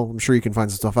YouTube channel. I'm sure you can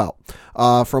find some stuff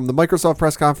out. From the Microsoft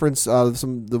press conference,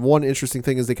 the one interesting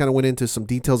thing is they kind of went into some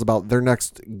details about their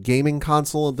next gaming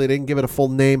console. They didn't give it a full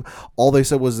name. All they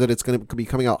said was that it's going to be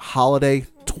coming out holiday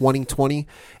 2020,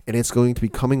 and it's going to be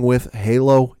coming with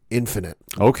Halo Infinite.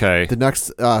 Okay. The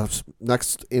next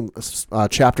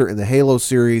chapter in the Halo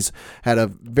series had a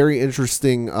very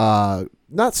interesting,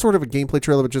 not sort of a gameplay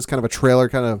trailer, but just kind of a trailer,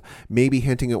 kind of maybe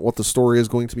hinting at what the story is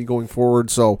going to be going forward.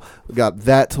 So we got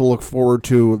that to look forward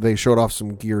to. They showed off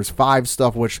some Gears 5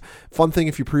 stuff, which, fun thing,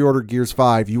 if you pre-order Gears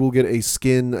 5, you will get a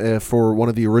skin for one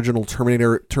of the original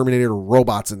Terminator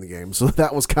robots in the game. So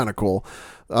that was kind of cool.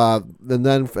 And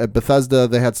then at Bethesda,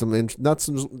 they had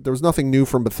there was nothing new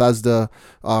from Bethesda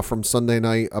from Sunday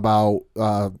night about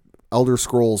Elder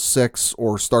Scrolls 6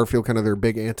 or Starfield, kind of their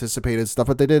big anticipated stuff,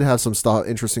 but they did have some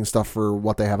interesting stuff for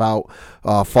what they have out,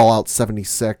 Fallout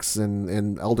 76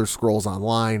 and Elder Scrolls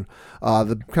Online.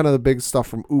 The big stuff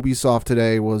from Ubisoft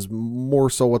today was more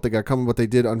so what they got coming, but they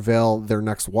did unveil their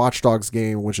next Watch Dogs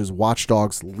game, which is Watch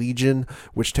Dogs Legion,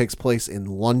 which takes place in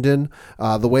London.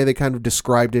 The way they kind of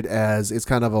described it as, it's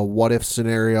kind of a what-if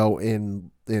scenario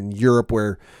in Europe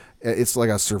where it's like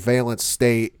a surveillance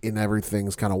state and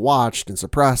everything's kind of watched and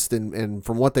suppressed. And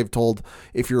from what they've told,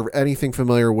 if you're anything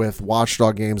familiar with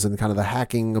Watchdog games and kind of the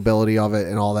hacking ability of it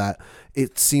and all that,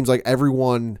 it seems like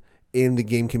everyone in the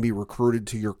game can be recruited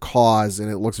to your cause,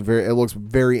 and it looks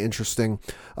very interesting.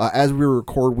 As we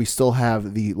record, we still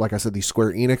have the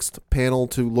Square Enix panel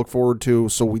to look forward to.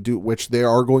 So which they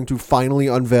are going to finally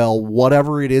unveil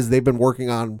whatever it is they've been working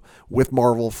on with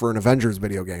Marvel for an Avengers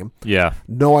video game. Yeah,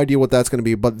 no idea what that's going to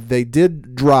be, but they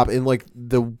did drop in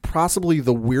possibly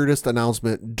the weirdest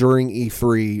announcement during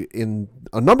E3 in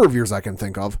a number of years I can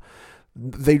think of.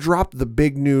 They dropped the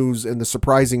big news and the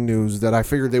surprising news that I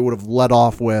figured they would have led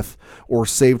off with or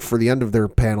saved for the end of their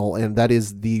panel, and that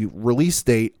is the release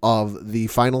date of the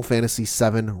Final Fantasy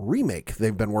VII remake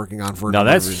they've been working on for a number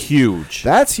of years. Huge.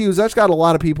 That's huge. That's got a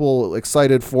lot of people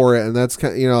excited for it, and that's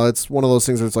it's one of those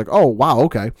things that's like, oh wow,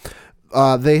 okay.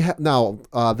 They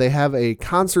have a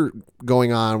concert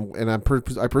going on, and I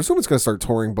presume it's going to start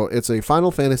touring, but it's a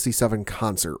Final Fantasy VII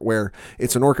concert where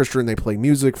it's an orchestra and they play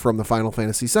music from the Final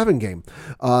Fantasy VII game.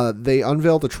 They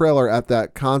unveiled a trailer at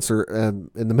that concert in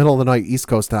the middle of the night, East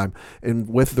Coast time, and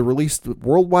with the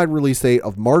worldwide release date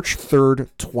of March 3rd,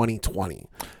 2020.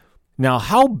 Now,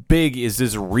 how big is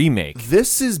this remake?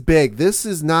 This is big. This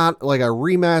is not like a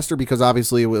remaster because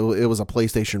obviously it was a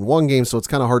PlayStation 1 game, so it's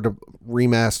kind of hard to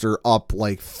remaster up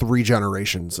like 3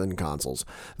 generations in consoles.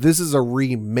 This is a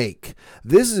remake.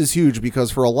 This is huge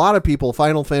because for a lot of people,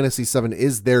 Final Fantasy VII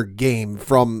is their game,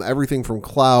 from everything from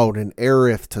Cloud and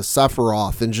Aerith to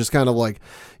Sephiroth, and just kind of like,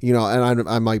 and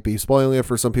I might be spoiling it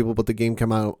for some people, but the game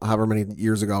came out however many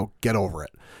years ago. Get over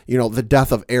it. The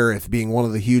death of Aerith being one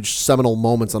of the huge seminal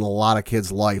moments in a lot of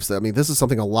kids' lives. I mean, this is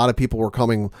something a lot of people were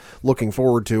looking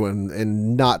forward to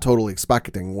and not totally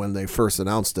expecting when they first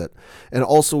announced it. And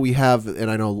also we have,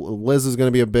 and I know Liz is going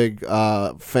to be a big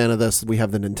fan of this, we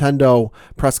have the Nintendo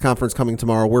press conference coming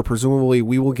tomorrow, where presumably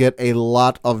we will get a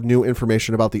lot of new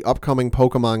information about the upcoming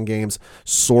Pokemon games,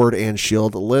 Sword and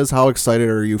Shield. Liz, how excited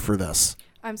are you for this?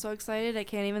 I'm so excited, I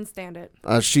can't even stand it.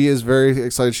 She is very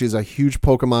excited. She's a huge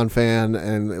Pokemon fan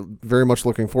and very much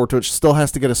looking forward to it. She still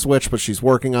has to get a Switch, but she's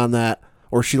working on that,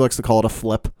 or she likes to call it a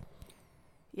flip.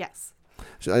 Yes.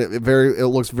 It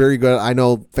looks very good. I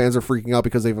know fans are freaking out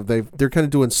because they're kind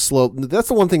of doing slow. That's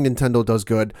the one thing Nintendo does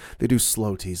good. They do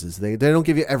slow teases. They don't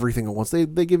give you everything at once. They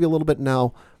give you a little bit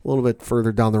now, a little bit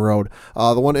further down the road.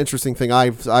 The one interesting thing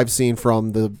I've seen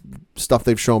from the stuff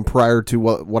they've shown prior to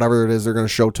whatever it is they're going to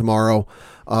show tomorrow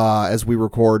as we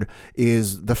record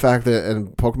is the fact that, and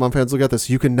Pokemon fans look at this,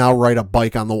 you can now ride a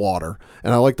bike on the water.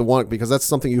 And I like the one because that's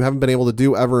something you haven't been able to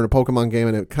do ever in a Pokemon game,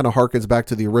 and it kind of harkens back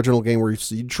to the original game where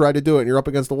you try to do it and you're up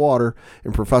against the water,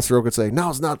 and Professor Oak would say,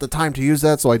 now's not the time to use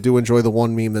that. So I do enjoy the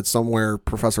one meme that somewhere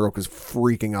Professor Oak is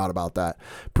freaking out about that.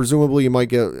 Presumably you might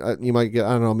get I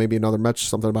don't know, maybe another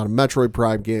something about a Metroid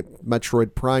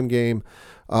Prime game.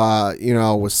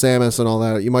 With Samus and all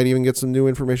that. You might even get some new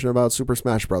information about Super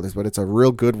Smash Brothers, but it's a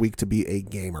real good week to be a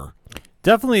gamer.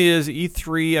 Definitely is.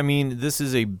 E3, I mean, this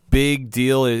is a big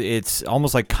deal. It's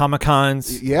almost like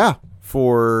Comic-Cons. Yeah.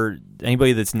 For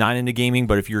anybody that's not into gaming,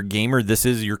 but if you're a gamer, this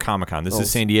is your Comic-Con. This is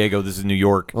San Diego. This is New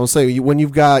York. I'll say, when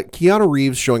you've got Keanu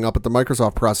Reeves showing up at the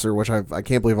Microsoft presser, which I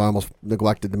can't believe I almost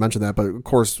neglected to mention that, but of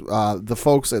course, the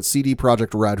folks at CD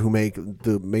Projekt Red who made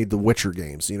the Witcher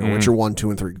games, Witcher 1, 2,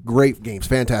 and 3. Great games.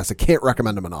 Fantastic. Can't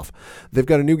recommend them enough. They've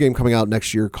got a new game coming out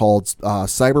next year called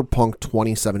Cyberpunk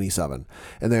 2077,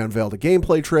 and they unveiled a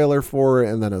gameplay trailer for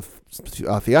it, and then a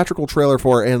theatrical trailer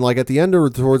for it, and like at the end or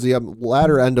towards the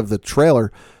latter end of the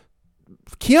trailer,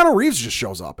 Keanu Reeves just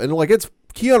shows up, and like it's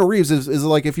Keanu Reeves is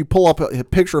like if you pull up a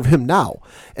picture of him now,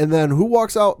 and then who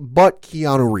walks out but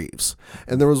Keanu Reeves.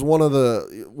 And there was one of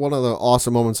the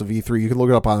awesome moments of E3. You can look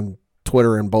it up on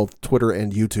Twitter, and both Twitter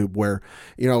and YouTube, where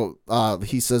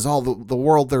he says, the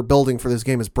world they're building for this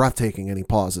game is breathtaking, and he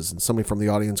pauses, and somebody from the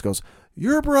audience goes,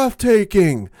 "You're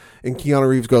breathtaking," and Keanu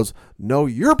Reeves goes, "No,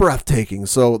 you're breathtaking."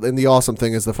 So, and the awesome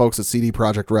thing is the folks at CD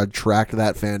Projekt Red tracked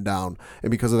that fan down, and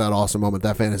because of that awesome moment,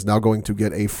 that fan is now going to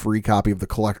get a free copy of the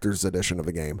collector's edition of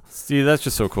the game. See, that's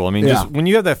just so cool. I mean, just when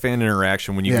you have that fan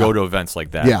interaction, when you go to events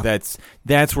like that,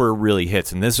 that's where it really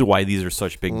hits, and this is why these are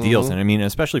such big deals. And I mean,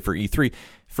 especially for E3,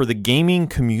 for the gaming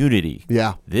community,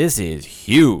 this is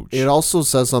huge. It also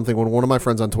says something when one of my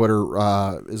friends on Twitter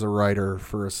is a writer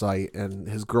for a site, and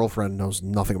his girlfriend knows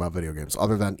nothing about video games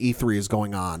other than E3 is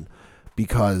going on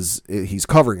because he's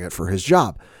covering it for his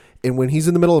job. And when he's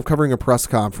in the middle of covering a press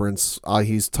conference,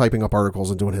 he's typing up articles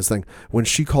and doing his thing. When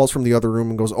she calls from the other room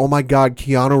and goes, "Oh my God,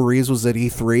 Keanu Reeves was at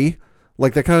E3,"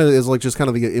 like that kind of is like just kind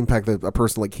of the impact that a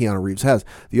person like Keanu Reeves has.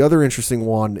 The other interesting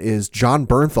one is John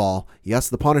Bernthal. Yes,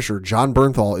 the Punisher. John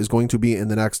Bernthal is going to be in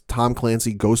the next Tom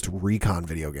Clancy Ghost Recon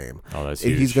video game. Oh, that's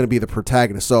huge. He's going to be the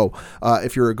protagonist. So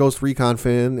if you're a Ghost Recon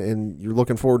fan and you're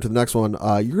looking forward to the next one,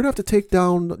 you're going to have to take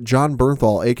down John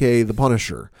Bernthal, a.k.a. the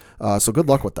Punisher. So good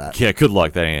luck with that. Yeah, good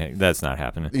luck. That's not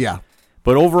happening. Yeah.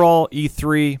 But overall,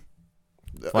 E3...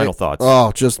 Final thoughts.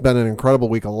 Oh, just been an incredible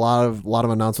week. A lot of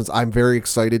announcements. I'm very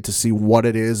excited to see what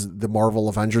it is the Marvel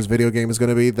Avengers video game is going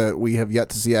to be that we have yet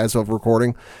to see as of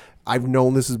recording. I've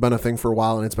known this has been a thing for a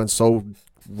while, and it's been so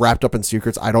wrapped up in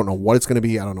secrets. I don't know what it's going to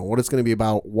be. I don't know what it's going to be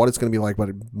about, what it's going to be like, but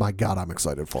my God, I'm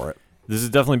excited for it. This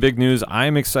is definitely big news.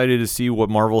 I'm excited to see what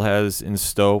Marvel has in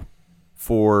stow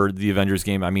for the Avengers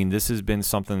game. I mean, this has been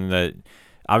something that,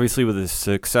 obviously, with the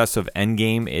success of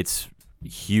Endgame, it's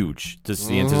huge, just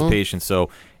the anticipation. So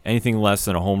anything less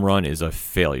than a home run is a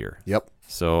failure. Yep.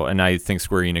 So, and I think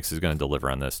Square Enix is going to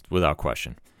deliver on this without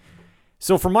question.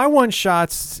 So for my one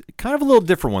shots, kind of a little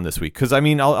different one this week, because I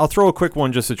mean, I'll throw a quick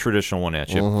one, just a traditional one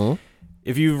at you.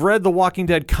 If you've read the Walking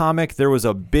Dead comic, there was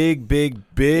a big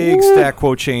stat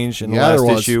quote change in the last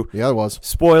issue. Yeah, there was.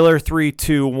 Spoiler: 3,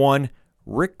 2, 1.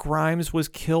 Rick Grimes was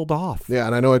killed off. Yeah,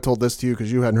 and I know I told this to you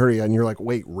because you hadn't heard it yet, and you're like,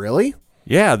 "Wait, really?"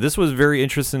 Yeah, this was very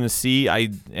interesting to see.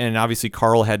 And obviously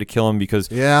Carl had to kill him because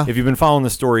if you've been following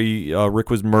the story, Rick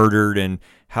was murdered and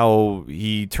how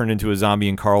he turned into a zombie,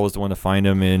 and Carl was the one to find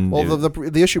him. And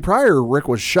the issue prior, Rick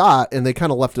was shot, and they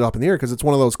kind of left it up in the air because it's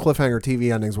one of those cliffhanger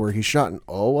TV endings where he's shot, and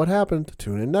what happened?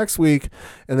 Tune in next week,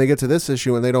 and they get to this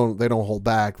issue, and they don't hold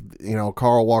back.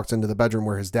 Carl walks into the bedroom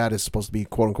where his dad is supposed to be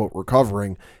quote unquote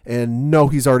recovering, and no,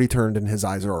 he's already turned, and his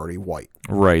eyes are already white.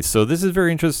 Right. So this is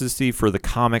very interesting to see for the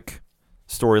comic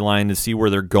storyline, to see where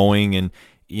they're going, and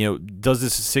does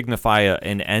this signify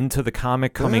an end to the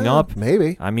comic coming up?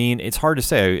 Maybe. I mean, it's hard to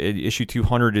say. Issue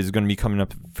 200 is going to be coming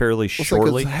up fairly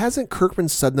shortly. Hasn't Kirkman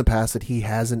said in the past that he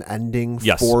has an ending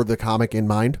for the comic in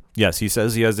mind? Yes, he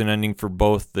says he has an ending for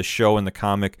both the show and the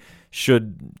comic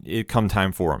should it come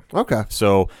time for him. Okay.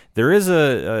 So there is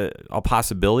a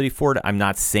possibility for it. I'm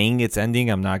not saying it's ending.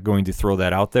 I'm not going to throw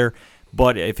that out there.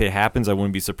 But if it happens, I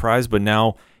wouldn't be surprised. But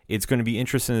now it's going to be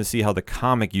interesting to see how the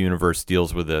comic universe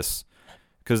deals with this,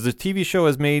 because the TV show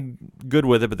has made good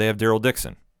with it, but they have Daryl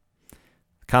Dixon.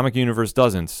 The comic universe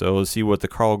doesn't. So we'll see what the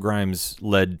Carl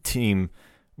Grimes-led team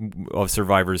of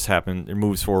survivors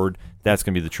moves forward. That's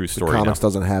going to be the true story. The comics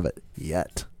doesn't have it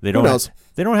yet. They don't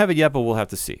have it yet, but we'll have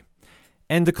to see.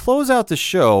 And to close out the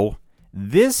show,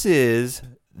 this is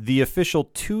the official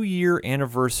 2-year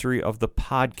anniversary of the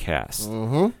podcast.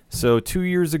 Mm-hmm. So 2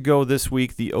 years ago this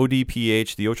week, the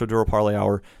ODPH, the Ocho Duro Parlay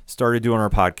Hour, started doing our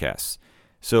podcasts.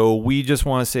 So we just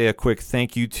want to say a quick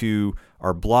thank you to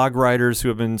our blog writers who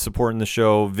have been supporting the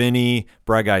show, Vinny,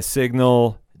 Brag Guy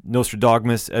Signal,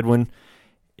 Nostradogmus, Edwin,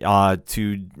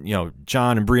 to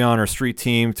John and Breon, our street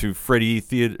team, to Frederick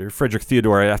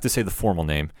Theodore, I have to say the formal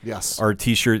name. Yes. Our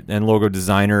t-shirt and logo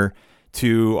designer,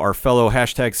 to our fellow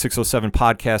hashtag 607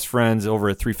 podcast friends over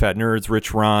at 3 Fat Nerds,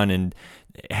 Rich Ron, and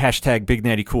hashtag Big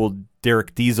Natty Cool,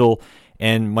 Derek Diesel,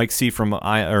 and Mike C from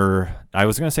I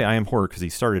was going to say I Am Horror because he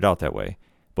started out that way,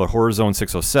 but Horror Zone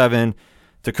 607,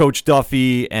 to Coach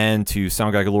Duffy, and to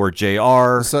Sound Guy Galore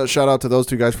JR. So shout out to those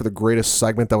two guys for the greatest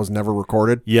segment that was never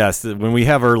recorded. Yes, when we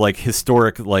have our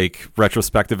historic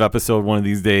retrospective episode one of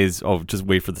these days, just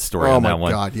wait for the story on that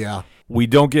one. Oh my God, yeah. We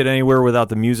don't get anywhere without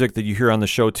the music that you hear on the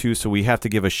show too, so we have to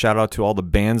give a shout out to all the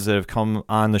bands that have come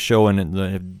on the show and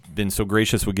have been so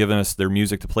gracious with giving us their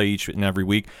music to play each and every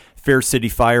week. Fair City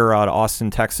Fire out of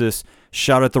Austin, Texas.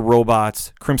 Shout out the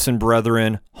Robots, Crimson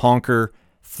Brethren, Honker,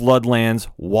 Floodlands,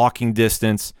 Walking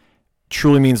Distance.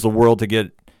 Truly means the world to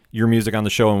get your music on the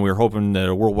show, and we're hoping that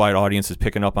a worldwide audience is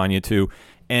picking up on you too.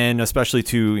 And especially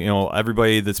to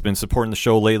everybody that's been supporting the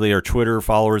show lately. Our Twitter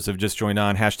followers have just joined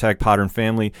on, hashtag Podern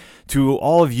Family. To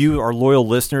all of you, our loyal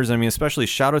listeners, especially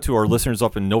shout out to our listeners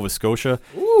up in Nova Scotia.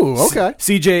 Ooh, okay.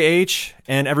 CJH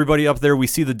and everybody up there. We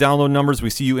see the download numbers. We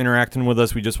see you interacting with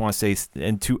us. We just want to say,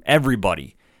 and to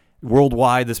everybody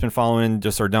worldwide that's been following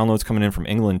just our downloads coming in from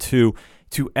England too,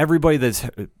 to everybody that's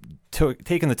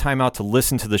taken the time out to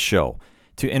listen to the show,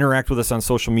 to interact with us on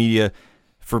social media.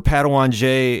 For Padawan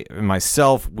J and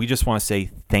myself, we just want to say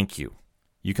thank you.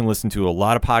 You can listen to a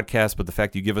lot of podcasts, but the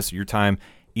fact you give us your time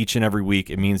each and every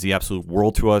week, it means the absolute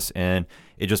world to us, and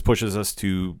it just pushes us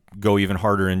to go even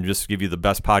harder and just give you the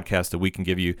best podcast that we can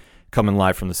give you coming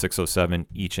live from the 607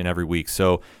 each and every week.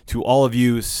 So to all of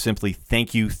you, simply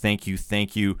thank you, thank you,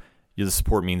 thank you. The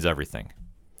support means everything.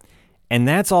 And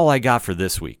that's all I got for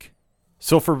this week.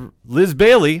 So for Liz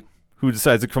Bailey, who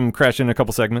decides to come crash in a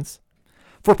couple segments,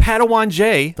 for Padawan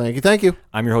J, thank you.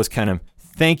 I'm your host, Kenem.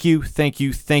 Thank you, thank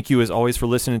you, thank you, as always, for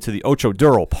listening to the Ocho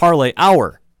Duro Parlay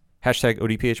Hour. Hashtag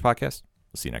ODPH Podcast.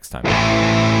 We'll see you next time.